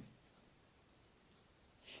saying?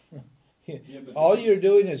 All you're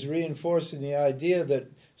doing is reinforcing the idea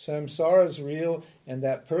that samsara is real, and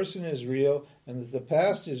that person is real, and that the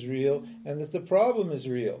past is real, and that the problem is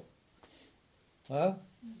real.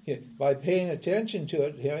 By paying attention to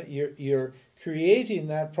it, you're creating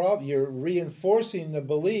that problem. You're reinforcing the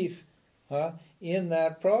belief in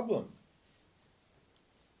that problem.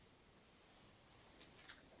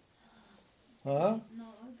 No,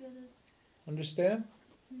 I get it. Understand?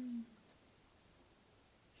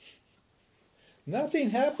 Nothing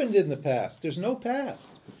happened in the past. There's no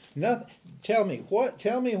past. Nothing. Tell me what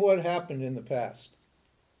happened in the past.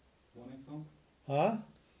 One example? One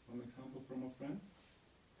example from a friend?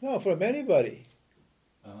 No, from anybody.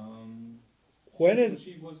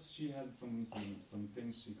 She had some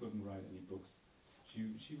things she couldn't write any books.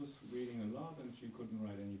 She was reading a lot and she couldn't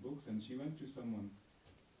write any books, and she went to someone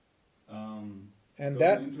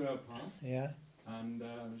into her past. Yeah. And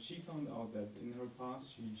she found out that in her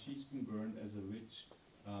past she's been burned as a witch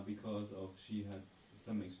because of she had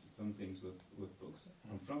some things with books.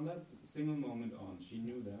 And from that single moment on, she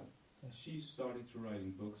knew that. She started to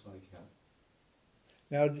writing books like hell.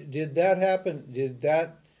 Now, did that happen? Did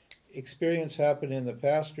that experience happen in the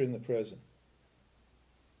past or in the present?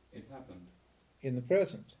 It happened. In the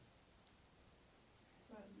present.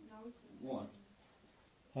 But now it's in the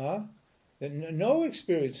What? No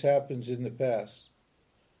experience happens in the past.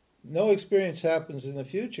 No experience happens in the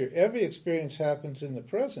future. Every experience happens in the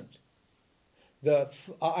present. The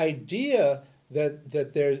idea that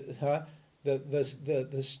there's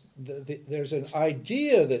an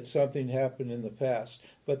idea that something happened in the past,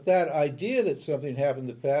 but that idea that something happened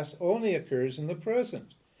in the past only occurs in the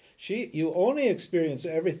present. You only experience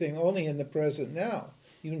everything only in the present now.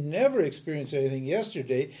 You never experience anything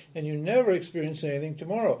yesterday, and you never experience anything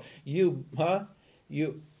tomorrow. Your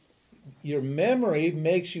memory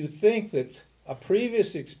makes you think that a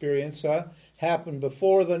previous experience happened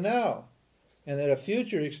before the now, and that a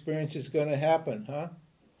future experience is going to happen.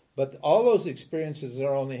 But all those experiences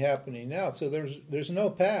are only happening now, so there's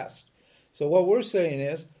no past. So what we're saying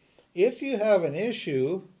is, if you have an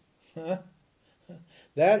issue,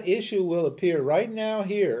 That issue will appear right now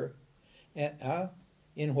here, and,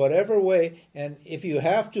 in whatever way. And if you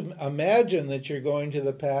have to imagine that you're going to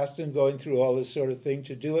the past and going through all this sort of thing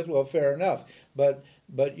to do it, well, fair enough. But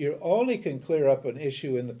you only can clear up an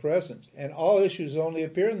issue in the present. And all issues only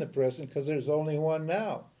appear in the present because there's only one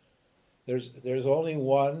now. There's only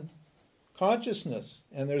one consciousness,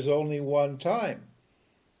 and there's only one time.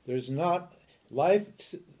 There's not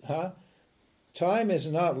life, Time is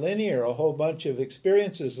not linear, a whole bunch of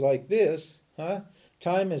experiences like this.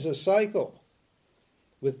 Time is a cycle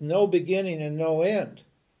with no beginning and no end.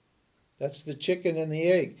 That's the chicken and the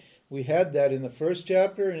egg. We had that in the first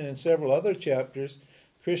chapter, and in several other chapters,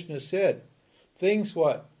 Krishna said, things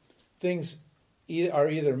what? Things are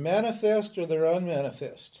either manifest or they're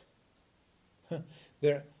unmanifest.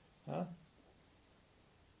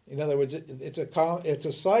 In other words, it's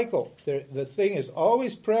a cycle. The thing is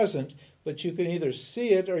always present, but you can either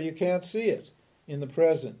see it or you can't see it in the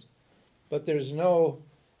present. But there's no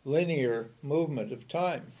linear movement of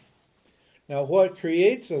time. Now, what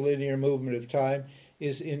creates a linear movement of time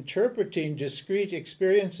is interpreting discrete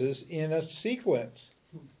experiences in a sequence.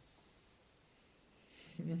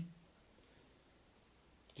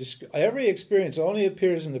 Every experience only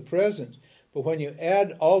appears in the present, but when you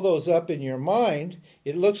add all those up in your mind,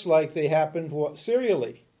 it looks like they happened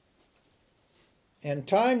serially. And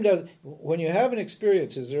time does. When you have an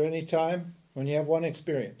experience, is there any time? When you have one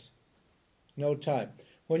experience, no time.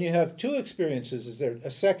 When you have two experiences, is there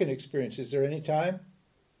a second experience? Is there any time?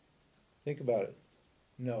 Think about it.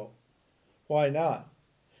 No. Why not?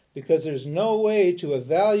 Because there's no way to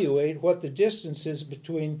evaluate what the distance is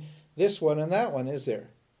between this one and that one, is there?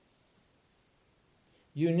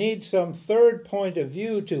 You need some third point of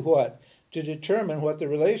view to what? To determine what the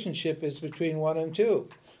relationship is between one and two.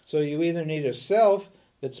 So you either need a self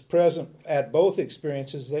that's present at both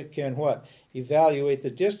experiences that can what? Evaluate the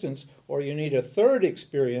distance, or you need a third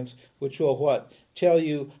experience which will what? Tell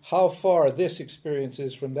you how far this experience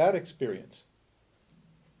is from that experience.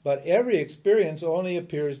 But every experience only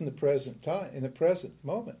appears in the present time, in the present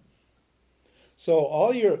moment. So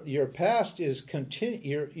all your past is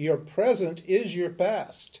your present is your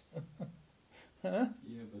past. Yeah,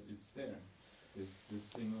 but it's there. This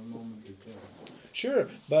single moment is there. Sure,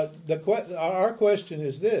 but our question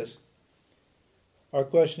is this. Our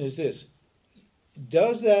question is this: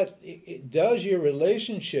 does your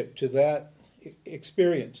relationship to that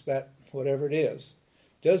experience, that whatever it is,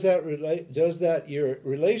 does that your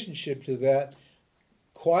relationship to that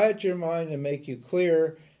quiet your mind and make you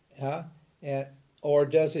clear, or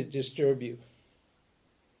does it disturb you?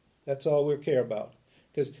 That's all we care about.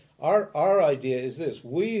 Because our idea is this: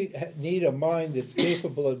 we need a mind that's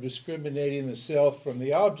capable of discriminating the self from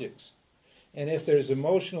the objects. And if there's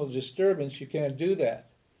emotional disturbance, you can't do that.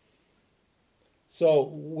 So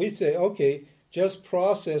we say, okay, just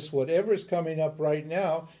process whatever is coming up right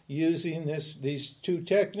now using these two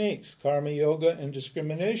techniques, karma yoga and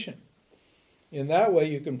discrimination. In that way,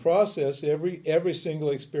 you can process every single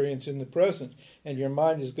experience in the present, and your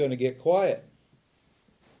mind is going to get quiet.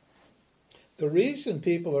 The reason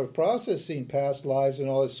people are processing past lives and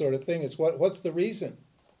all this sort of thing is what's the reason?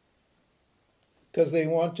 Because they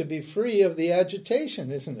want to be free of the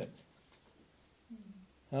agitation, isn't it?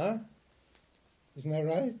 Huh? Isn't that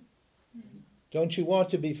right? Don't you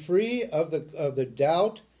want to be free of the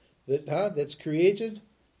doubt that's created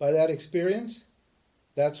by that experience?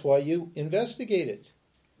 That's why you investigate it.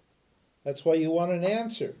 That's why you want an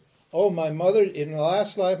answer. Oh, my mother, in the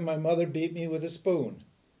last life, my mother beat me with a spoon.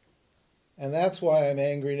 And that's why I'm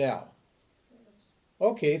angry now.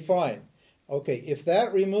 Okay, fine. Okay, if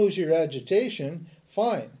that removes your agitation,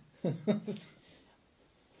 fine. Right?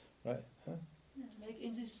 Huh? Yeah, like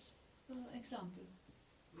in this example.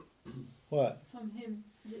 What? From him,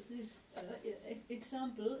 this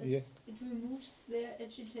example, Yeah. it removes their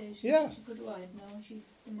agitation. Yeah. She could write now.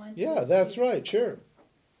 She's the mind. Yeah, that's right, sure.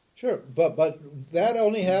 Sure, but that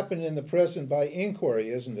only happened in the present by inquiry,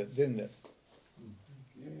 isn't it? Didn't it?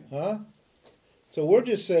 Huh? So we're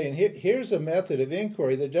just saying, here's a method of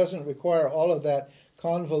inquiry that doesn't require all of that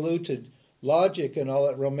convoluted logic and all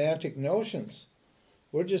that romantic notions.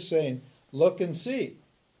 We're just saying, look and see.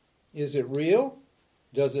 Is it real?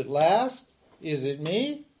 Does it last? Is it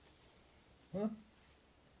me? Huh?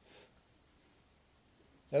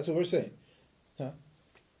 That's what we're saying. Huh?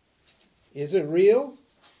 Is it real?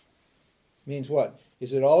 Means what?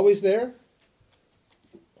 Is it always there?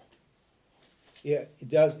 Yeah, it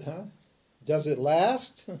does, huh? Does it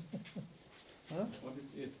last? Huh? What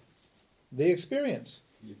is it? The experience.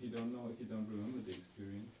 If you don't know, if you don't remember the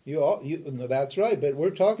experience. No, that's right, but we're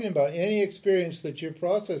talking about any experience that you're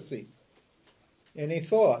processing. any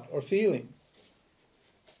thought or feeling.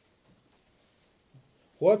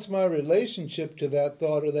 What's my relationship to that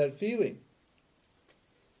thought or that feeling?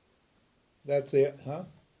 That's the,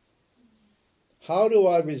 How do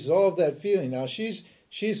I resolve that feeling? Now she's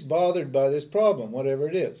bothered by this problem, whatever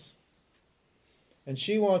it is. And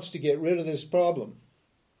she wants to get rid of this problem,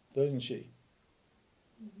 doesn't she?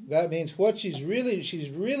 Mm-hmm. That means what she's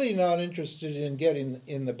really not interested in getting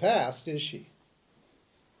in the past, is she?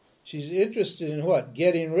 She's interested in what?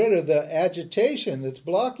 Getting rid of the agitation that's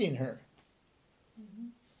blocking her. Mm-hmm.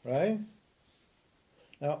 Right?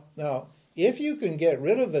 Now, if you can get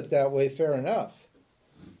rid of it that way, fair enough.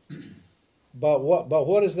 But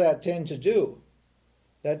what does that tend to do?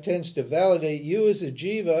 That tends to validate you as a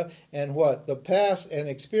jiva and what? The past and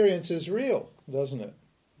experience is real, doesn't it?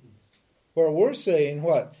 Where we're saying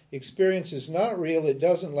what? Experience is not real, it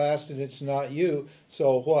doesn't last, and it's not you,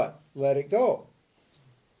 so what? Let it go.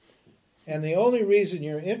 And the only reason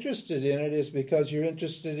you're interested in it is because you're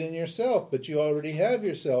interested in yourself, but you already have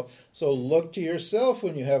yourself. So look to yourself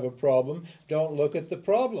when you have a problem. Don't look at the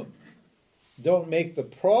problem. Don't make the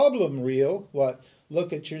problem real. What?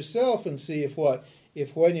 Look at yourself and see if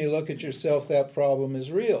when you look at yourself, that problem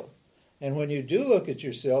is real. And when you do look at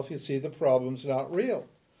yourself, you see the problem's not real.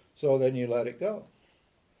 So then you let it go.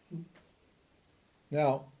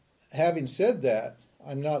 Now, having said that,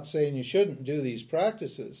 I'm not saying you shouldn't do these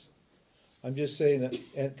practices. I'm just saying that,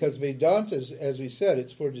 because Vedanta, as we said,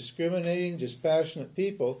 it's for discriminating, dispassionate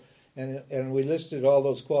people, and we listed all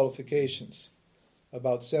those qualifications,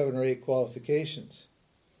 about 7 or 8 qualifications.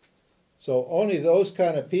 So only those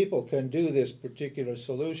kind of people can do this particular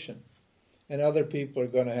solution. And other people are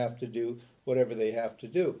going to have to do whatever they have to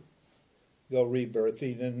do. Go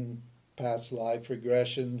rebirthing and past life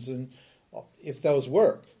regressions, and if those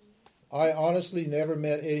work. I honestly never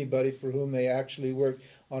met anybody for whom they actually worked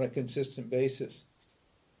on a consistent basis.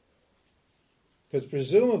 Because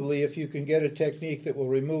presumably if you can get a technique that will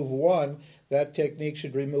remove one, that technique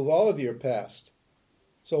should remove all of your past.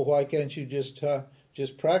 So why can't you just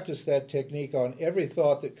practice that technique on every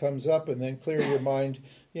thought that comes up and then clear your mind,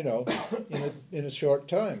 in a short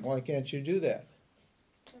time? Why can't you do that?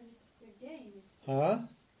 But it's the game.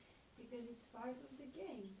 Because it's part of the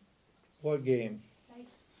game. What game? Like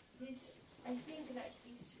this, I think like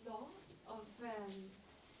this law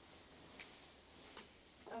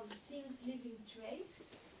of things leaving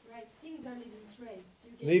trace, right? Things are leaving trace.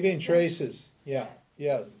 Leaving traces, yeah.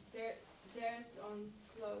 Dirt on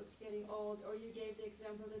clothes getting old, or you gave the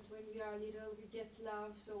example that when we are little we get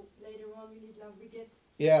love, so later on we need love, we get...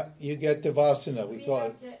 Yeah, you get the vasana, we call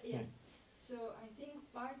it. So I think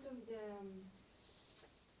part of the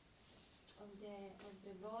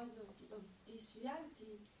laws of this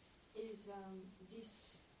reality is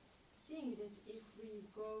this thing that if we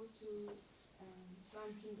go to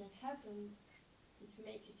something that happened, it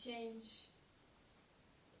make a change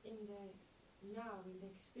in the now, in the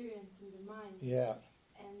experience, in the mind. Yeah.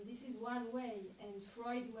 And this is one way, and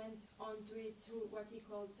Freud went on to it through what he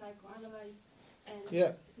called psychoanalysis, and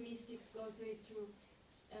mystics go to it through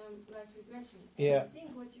life regression. And I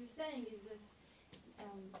think what you're saying is that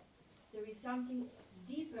there is something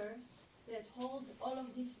deeper that holds all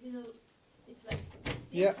of these little, it's like,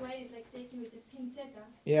 this way is like taking with a pincetta.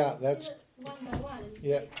 Yeah, that's... One by one, and you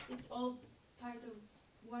say it's all part of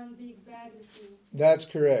one big bag that you... That's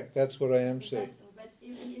correct, that's what I am saying. But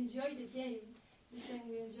if we enjoy the game, you're saying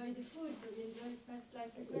we enjoy the food, so we enjoy past life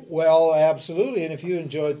regression. Well, absolutely, and if you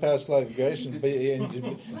enjoyed past life regression,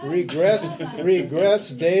 regress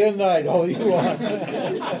day and night, all you want.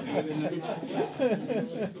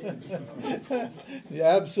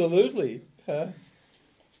 Absolutely.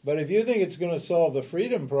 But if you think it's going to solve the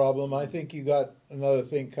freedom problem, I think you got another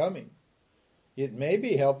thing coming. It may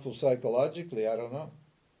be helpful psychologically, I don't know.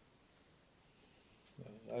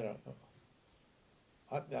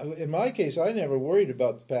 In my case, I never worried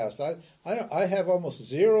about the past. I have almost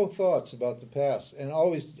zero thoughts about the past, and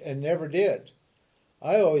never did.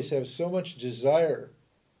 I always have so much desire,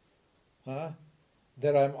 that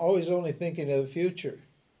I'm always only thinking of the future,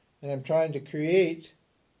 and I'm trying to create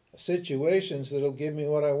situations that'll give me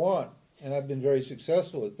what I want, and I've been very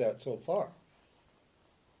successful at that so far.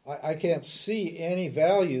 I can't see any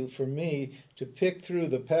value for me to pick through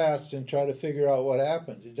the past and try to figure out what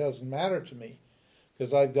happened. It doesn't matter to me,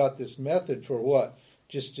 because I've got this method for what?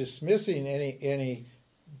 Just dismissing any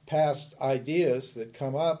past ideas that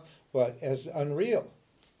come up, as unreal.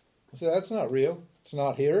 So that's not real. It's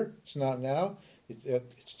not here. It's not now.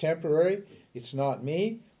 It's temporary. It's not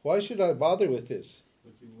me. Why should I bother with this?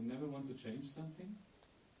 But you would never want to change something?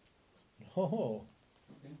 No.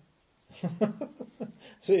 Okay.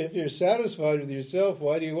 See, if you're satisfied with yourself,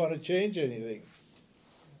 why do you want to change anything?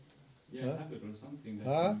 Yeah, Huh? habit or something. That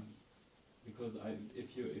Huh? Because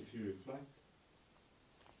if you reflect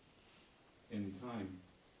in time,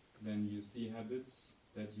 then you see habits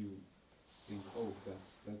that you think, oh,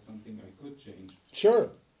 that's something I could change.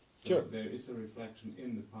 Sure. So Sure. there is a reflection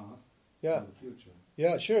in the past Yeah. for the future.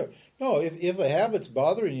 Yeah, sure. No, if a habit's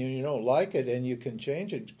bothering you and you don't like it and you can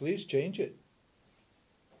change it, please change it.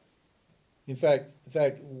 In fact,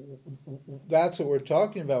 that's what we're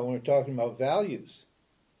talking about when we're talking about values.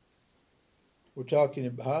 We're talking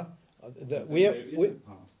about, There is a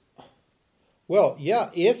past. well, yeah.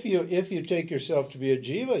 If you take yourself to be a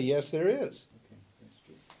jiva, yes, there is. Okay, that's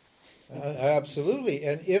true. Absolutely.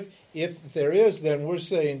 And if there is, then we're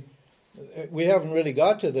saying we haven't really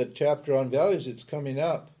got to the chapter on values. It's coming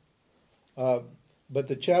up, but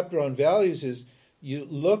the chapter on values is you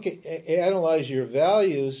analyze your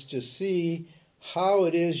values to see how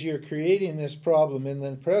it is you're creating this problem in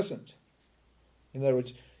the present. In other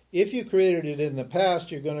words, if you created it in the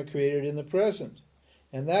past, you're going to create it in the present,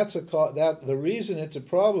 and the reason it's a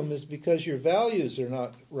problem is because your values are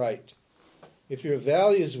not right. If your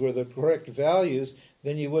values were the correct values,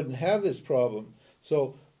 then you wouldn't have this problem.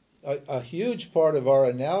 So a huge part of our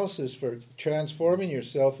analysis for transforming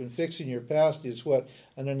yourself and fixing your past is what?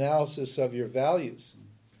 An analysis of your values.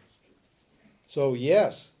 So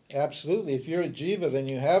yes, absolutely. If you're a jiva, then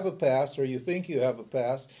you have a past, or you think you have a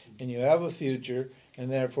past, and you have a future,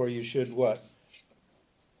 and therefore you should what?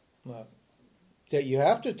 That you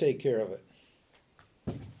have to take care of it.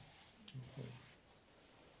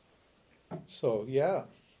 So yeah.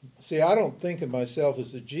 See, I don't think of myself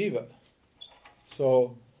as a jiva.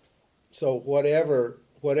 So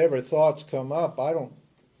whatever thoughts come up, I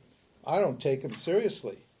don't take them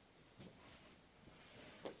seriously.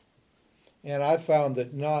 And I found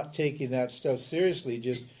that not taking that stuff seriously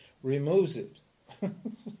just removes it.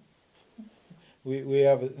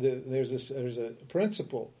 There's a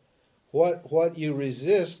principle. What you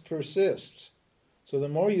resist persists. So the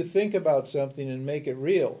more you think about something and make it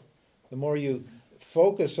real, the more you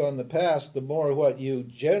focus on the past, the more what you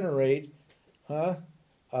generate, a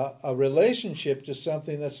relationship to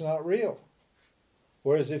something that's not real.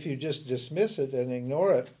 Whereas if you just dismiss it and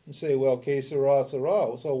ignore it and say, well, que sera,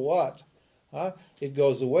 sera, so what? It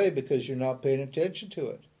goes away because you're not paying attention to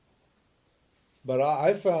it. But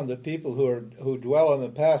I found that people who dwell on the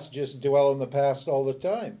past just dwell on the past all the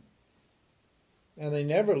time. And they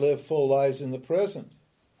never live full lives in the present.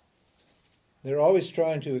 They're always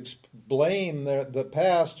trying to blame the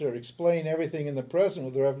past or explain everything in the present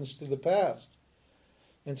with reference to the past.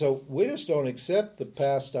 And so we just don't accept the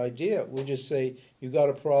past idea. We just say, you've got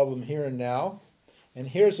a problem here and now, and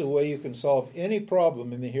here's a way you can solve any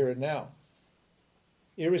problem in the here and now,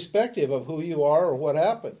 irrespective of who you are or what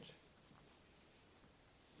happened.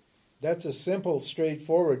 That's a simple,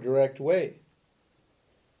 straightforward, direct way.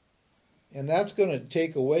 And that's going to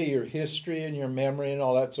take away your history and your memory and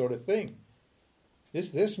all that sort of thing.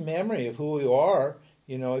 This memory of who you are,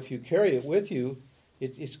 if you carry it with you,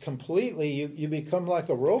 it's completely, you become like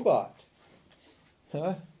a robot.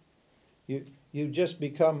 You just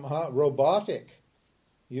become robotic.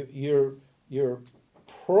 You're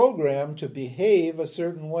programmed to behave a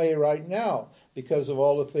certain way right now because of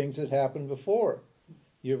all the things that happened before.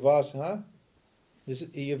 If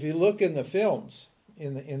you look in the films,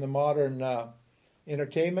 in the modern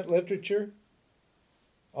entertainment literature,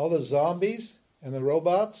 all the zombies and the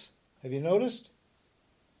robots, have you noticed?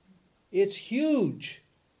 It's huge.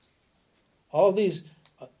 All these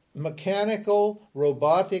mechanical,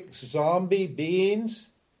 robotic, zombie beings,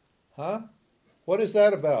 what is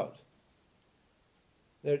that about?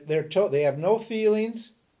 They have no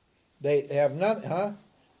feelings. They have nothing,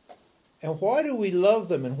 And why do we love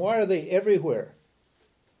them? And why are they everywhere?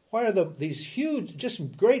 Why are these huge,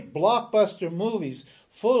 just great blockbuster movies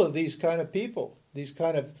full of these kind of people, these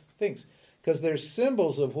kind of things? Because they're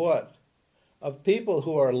symbols of what? Of people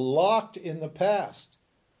who are locked in the past,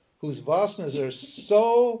 whose vasanas are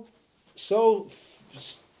so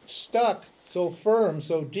stuck, so firm,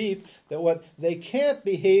 so deep, that they can't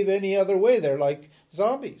behave any other way. They're like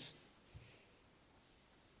zombies.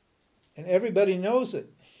 And everybody knows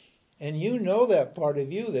it. And you know that part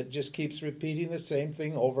of you that just keeps repeating the same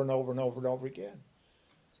thing over and over and over and over again.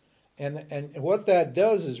 And what that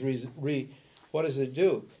does is, what does it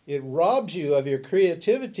do? It robs you of your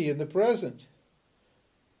creativity in the present.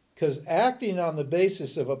 Because acting on the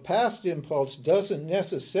basis of a past impulse doesn't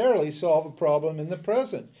necessarily solve a problem in the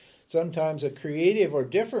present. Sometimes a creative or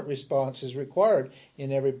different response is required in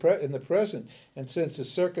the present. And since the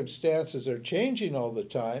circumstances are changing all the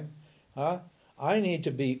time, I need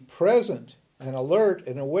to be present and alert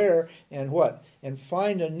and aware and what? And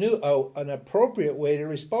find an appropriate way to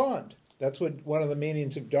respond. That's what one of the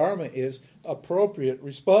meanings of Dharma is, appropriate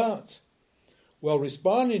response. Well,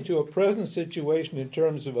 responding to a present situation in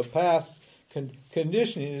terms of a past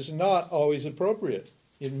conditioning is not always appropriate.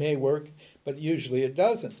 It may work, but usually it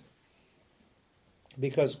doesn't.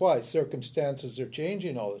 Because why? Circumstances are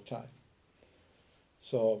changing all the time.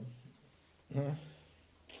 So, it's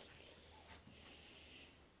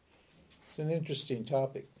an interesting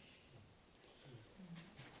topic.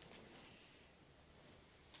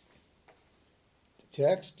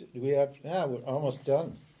 Text? Do we have? We're almost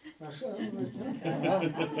done. It's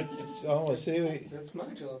almost. See, That's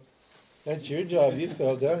my job. that's your job. You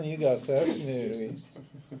fell down. You got fascinated.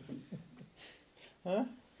 Huh?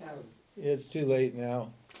 It's too late now.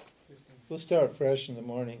 We'll start fresh in the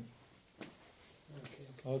morning.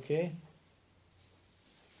 Okay?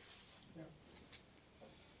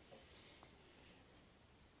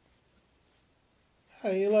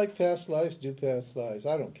 You like past lives, do past lives.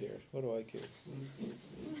 I don't care. What do I care?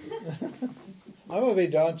 I'm a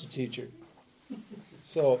Vedanta teacher.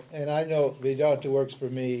 So, and I know Vedanta works for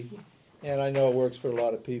me, and I know it works for a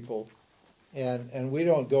lot of people. And we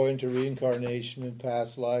don't go into reincarnation and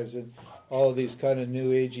past lives and all of these kind of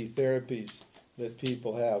new agey therapies that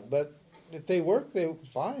people have. But if they work, they're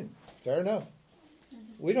fine. Fair enough.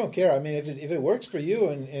 We don't care. I mean, if it works for you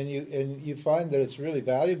and you find that it's really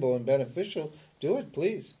valuable and beneficial, do it,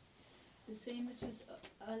 please. The same as with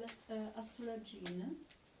astrology, no?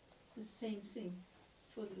 The same thing.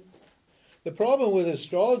 The problem with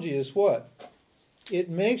astrology is what? It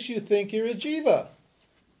makes you think you're a jiva.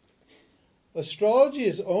 Astrology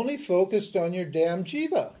is only focused on your damn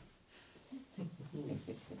jiva.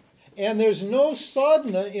 And there's no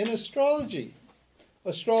sadhana in astrology.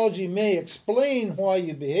 Astrology may explain why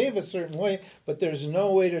you behave a certain way, but there's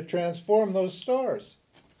no way to transform those stars.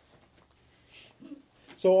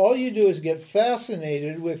 So all you do is get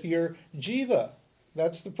fascinated with your jiva.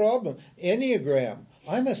 That's the problem. Enneagram.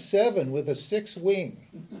 I'm a 7 with a 6 wing.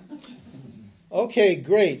 Okay,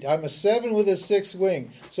 great. I'm a 7 with a 6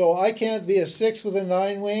 wing. So I can't be a 6 with a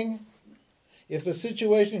 9 wing? If the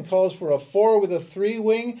situation calls for a 4 with a 3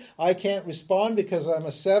 wing, I can't respond because I'm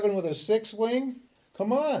a 7 with a 6 wing?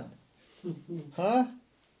 Come on. Huh?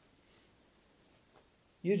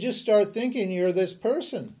 You just start thinking you're this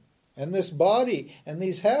person and this body and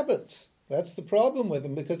these habits. That's the problem with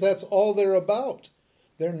them, because that's all they're about.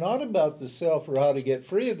 They're not about the self or how to get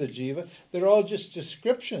free of the jiva. They're all just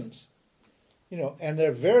descriptions. And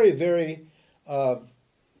they're very, very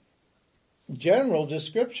general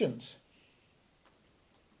descriptions.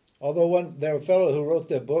 Although there was a fellow who wrote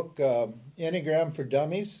the book Enneagram for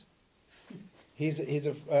Dummies.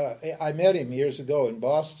 I met him years ago in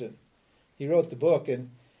Boston. He wrote the book,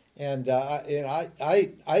 and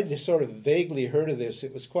I just sort of vaguely heard of this.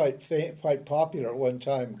 It was quite popular at one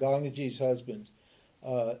time. Gangaji's husband,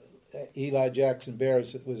 Eli Jackson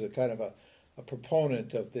Barris, was a kind of a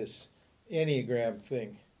proponent of this Enneagram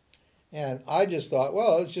thing. And I just thought,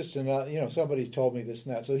 well, it's just somebody told me this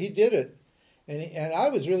and that. So he did it, and I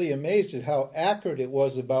was really amazed at how accurate it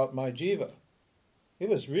was about my jiva. It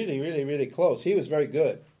was really, really, really close. He was very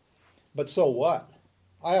good. But so what?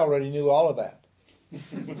 I already knew all of that.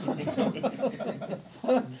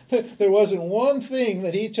 There wasn't one thing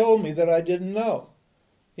that he told me that I didn't know.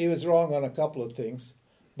 He was wrong on a couple of things.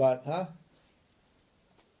 But,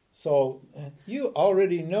 So you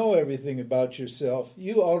already know everything about yourself.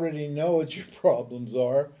 You already know what your problems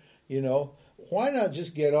are. Why not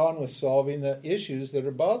just get on with solving the issues that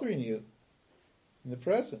are bothering you in the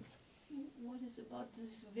present? What is about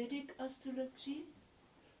this Vedic astrology?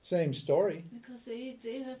 Same story. Because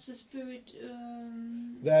they have the spirit...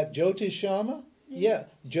 That Jyotishama? Yeah.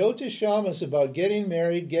 Jyotishama is about getting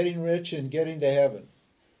married, getting rich, and getting to heaven.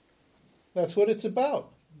 That's what it's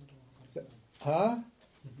about. Huh?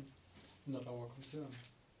 Not our concern.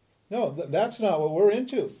 No, that's not what we're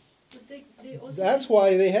into. But they also That's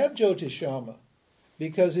why they have Jyotishama.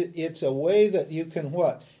 Because it's a way that you can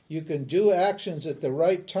what? You can do actions at the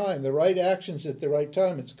right time, the right actions at the right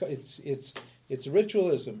time. It's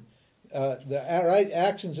ritualism. The right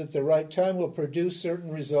actions at the right time will produce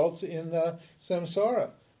certain results in the samsara.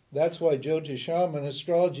 That's why Jyotishama and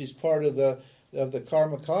astrology is part of the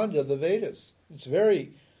Karma Kanda, the Vedas.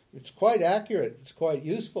 It's quite accurate. It's quite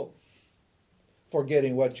useful for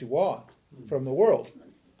getting what you want from the world.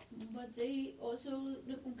 But they also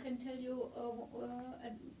can tell you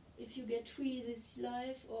if you get free this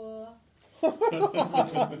life or if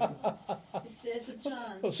there's a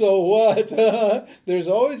chance. So what? There's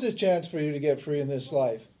always a chance for you to get free in this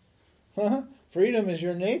life. Huh? Freedom is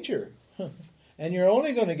your nature. And you're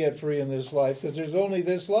only going to get free in this life because there's only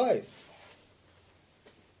this life.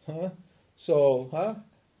 Huh? So,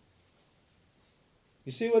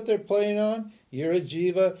 you see what they're playing on? You're a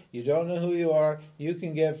jiva, you don't know who you are, you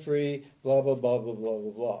can get free, blah, blah, blah, blah, blah,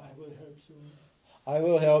 blah, blah. I will help you. I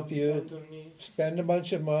will help you. Depend on me. Spend a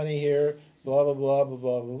bunch of money here, blah, blah, blah, blah,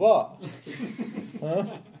 blah, blah, blah.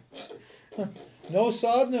 Huh? No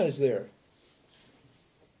sadhana is there.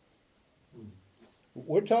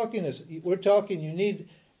 We're talking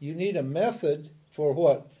you need a method for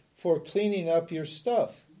what? For cleaning up your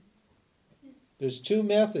stuff. There's two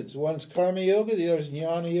methods. One's karma yoga, the other is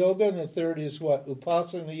jnana yoga, and the third is what?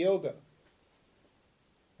 Upasana yoga.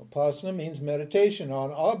 Upasana means meditation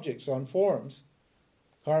on objects, on forms.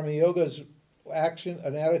 Karma yoga is action,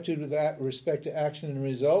 an attitude with respect to action and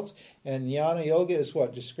results, and jnana yoga is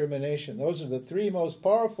what? Discrimination. Those are the three most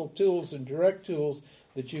powerful tools and direct tools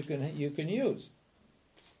that you can use.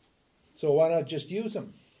 So why not just use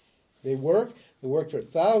them? They work. They worked for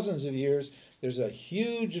thousands of years. There's a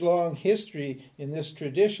huge, long history in this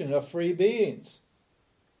tradition of free beings.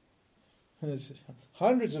 There's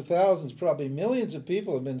hundreds of thousands, probably millions of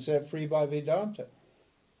people have been set free by Vedanta.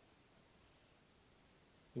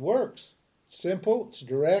 It works. It's simple, it's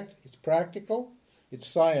direct, it's practical, it's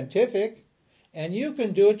scientific, and you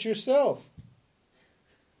can do it yourself.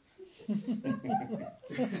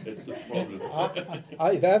 That's the problem.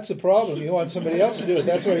 That's the problem. You want somebody else to do it.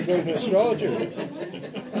 That's why you go to an astrologer.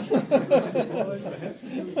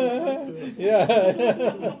 Yeah.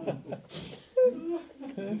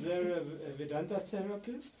 Isn't there a Vedanta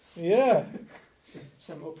therapist? Yeah.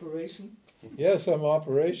 Some operation? Yeah, some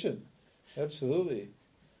operation. Absolutely.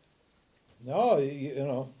 No,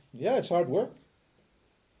 yeah, it's hard work.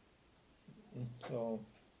 So...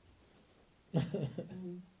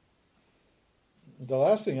 The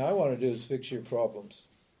last thing I want to do is fix your problems.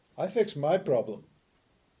 I fix my problem.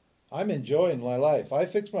 I'm enjoying my life. I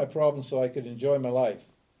fixed my problem so I could enjoy my life.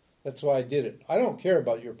 That's why I did it. I don't care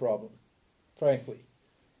about your problem, frankly.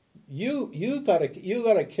 You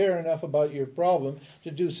gotta care enough about your problem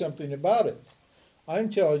to do something about it.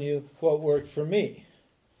 I'm telling you what worked for me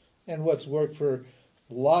and what's worked for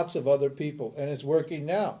lots of other people, and it's working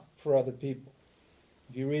now for other people.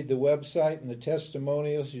 If you read the website and the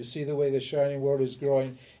testimonials, you see the way the Shining World is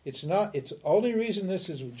growing. It's the only reason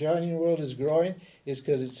Shining World is growing is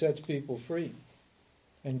because it sets people free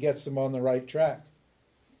and gets them on the right track.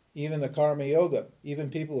 Even the Karma Yoga, even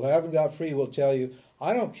people who haven't got free will tell you,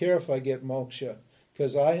 I don't care if I get moksha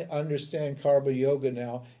because I understand Karma Yoga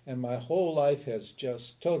now and my whole life has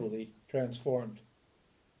just totally transformed.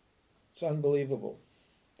 It's unbelievable.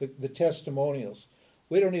 The testimonials.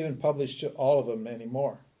 We don't even publish all of them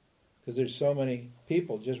anymore because there's so many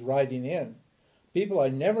people just writing in. People I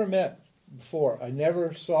never met before. I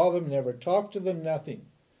never saw them, never talked to them, nothing.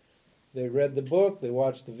 They read the book, they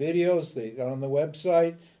watched the videos, they got on the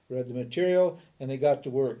website, read the material, and they got to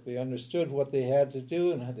work. They understood what they had to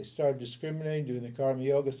do, and they started discriminating, doing the Karma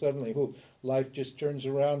Yoga. Suddenly, life just turns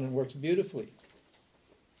around and works beautifully.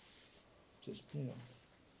 Just,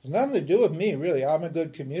 It's nothing to do with me, really. I'm a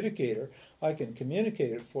good communicator. I can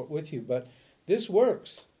communicate it with you, but this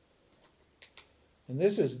works. And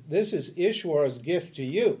this is Ishwara's gift to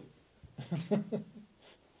you.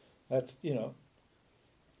 That's,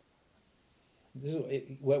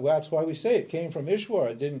 that's why we say it came from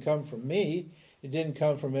Ishwara. It didn't come from me. It didn't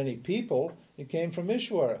come from any people. It came from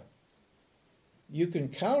Ishwara. You can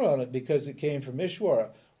count on it because it came from Ishwara.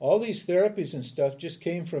 All these therapies and stuff just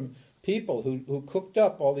came from people who cooked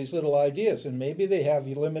up all these little ideas, and maybe they have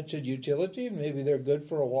limited utility, and maybe they're good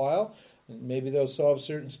for a while, and maybe they'll solve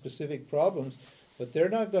certain specific problems, but they're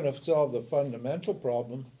not going to solve the fundamental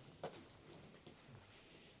problem.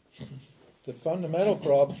 The fundamental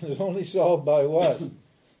problem is only solved by what?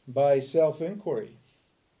 By self-inquiry.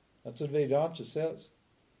 That's what Vedanta says.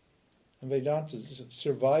 And Vedanta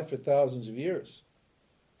survived for thousands of years.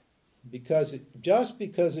 Just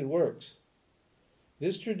because it works.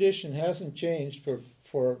 This tradition hasn't changed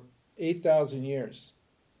for 8,000 years.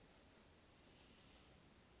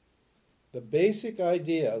 The basic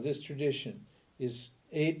idea of this tradition is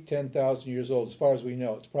 10,000 years old, as far as we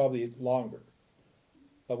know. It's probably longer,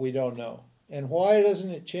 but we don't know. And why doesn't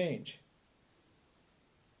it change?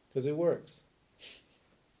 Because it works.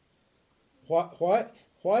 Why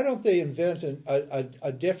don't they invent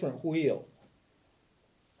a different wheel?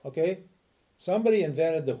 Okay? Somebody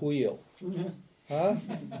invented the wheel. Huh?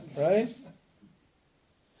 Right?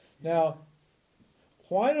 Now,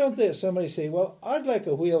 why don't somebody say, well, I'd like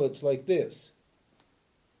a wheel that's like this.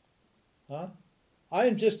 Huh? I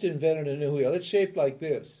just invented a new wheel. It's shaped like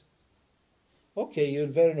this. Okay, you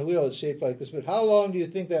invented a wheel that's shaped like this, but how long do you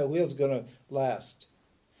think that wheel's going to last?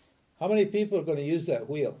 How many people are going to use that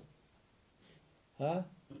wheel? Huh?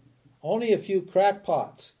 Only a few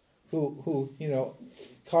crackpots who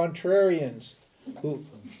contrarians,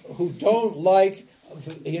 who don't like,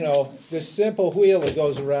 this simple wheel that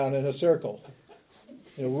goes around in a circle.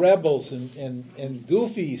 Rebels and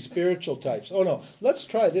goofy spiritual types. Oh no, let's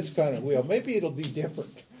try this kind of wheel. Maybe it'll be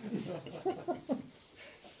different.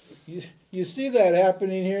 You see that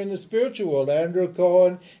happening here in the spiritual world. Andrew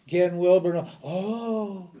Cohen, Ken Wilber.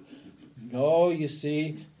 Oh, no, you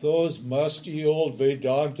see, those musty old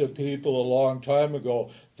Vedanta people a long time ago,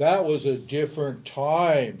 that was a different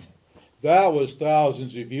time. That was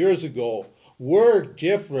thousands of years ago. We're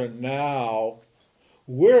different now.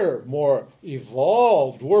 We're more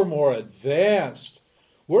evolved. We're more advanced.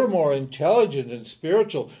 We're more intelligent and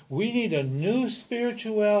spiritual. We need a new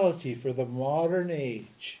spirituality for the modern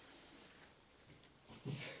age.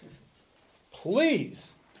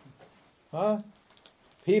 Please. Huh?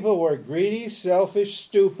 People were greedy, selfish,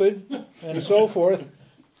 stupid, and so forth.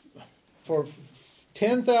 For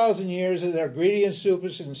 10,000 years, they're greedy and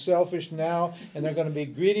stupid and selfish now, and they're going to be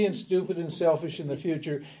greedy and stupid and selfish in the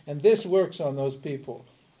future, and this works on those people.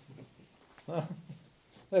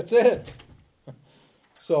 That's it.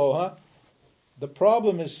 So, the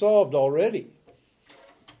problem is solved already.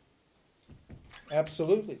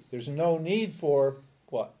 Absolutely. There's no need for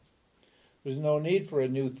what? There's no need for a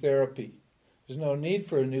new therapy. There's no need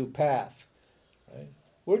for a new path. Right?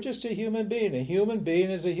 We're just a human being. A human being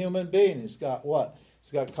is a human being. He's got what? He's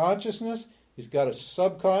got consciousness. He's got a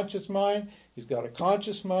subconscious mind. He's got a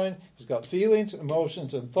conscious mind. He's got feelings,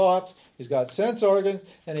 emotions, and thoughts. He's got sense organs,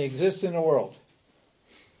 and he exists in the world.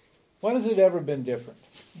 When has it ever been different?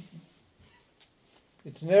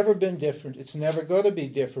 It's never been different. It's never going to be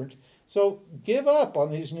different. So give up on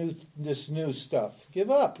this new stuff. Give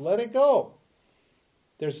up. Let it go.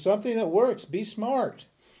 There's something that works. Be smart.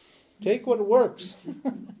 Take what works.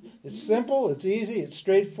 It's simple, it's easy, it's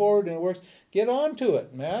straightforward, and it works. Get on to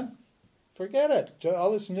it, man. Forget it.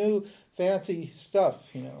 All this new fancy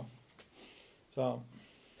stuff, So,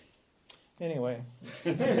 anyway.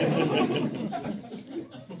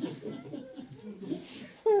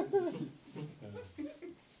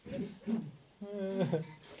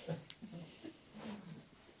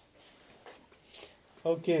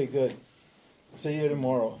 Okay, good. See you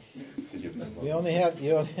tomorrow. We only have.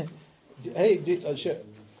 Hey,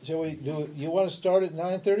 shall we do? You want to start at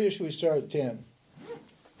 9:30 or should we start at 10?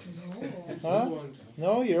 Huh?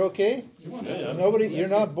 No, you're okay. Nobody. You're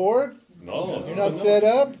not bored. No. You're not fed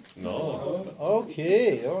up. No.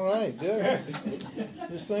 Okay. All right. Good.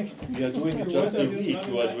 Just think. We are doing it just a week.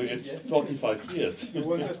 You are doing it 45 years. You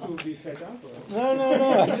want us to be fed up? Or?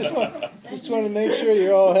 No. I just want to make sure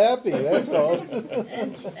you're all happy. That's all.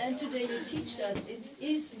 And today you teach us it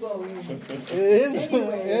is boring. It is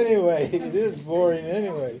anyway. It is boring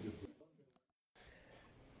anyway.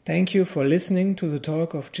 Thank you for listening to the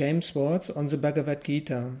talk of James Swartz on the Bhagavad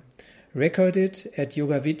Gita, recorded at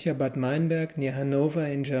Yoga Vidya Bad Meinberg near Hanover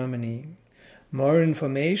in Germany. More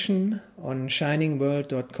information on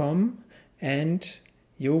shiningworld.com and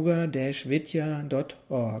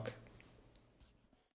yoga-vidya.org.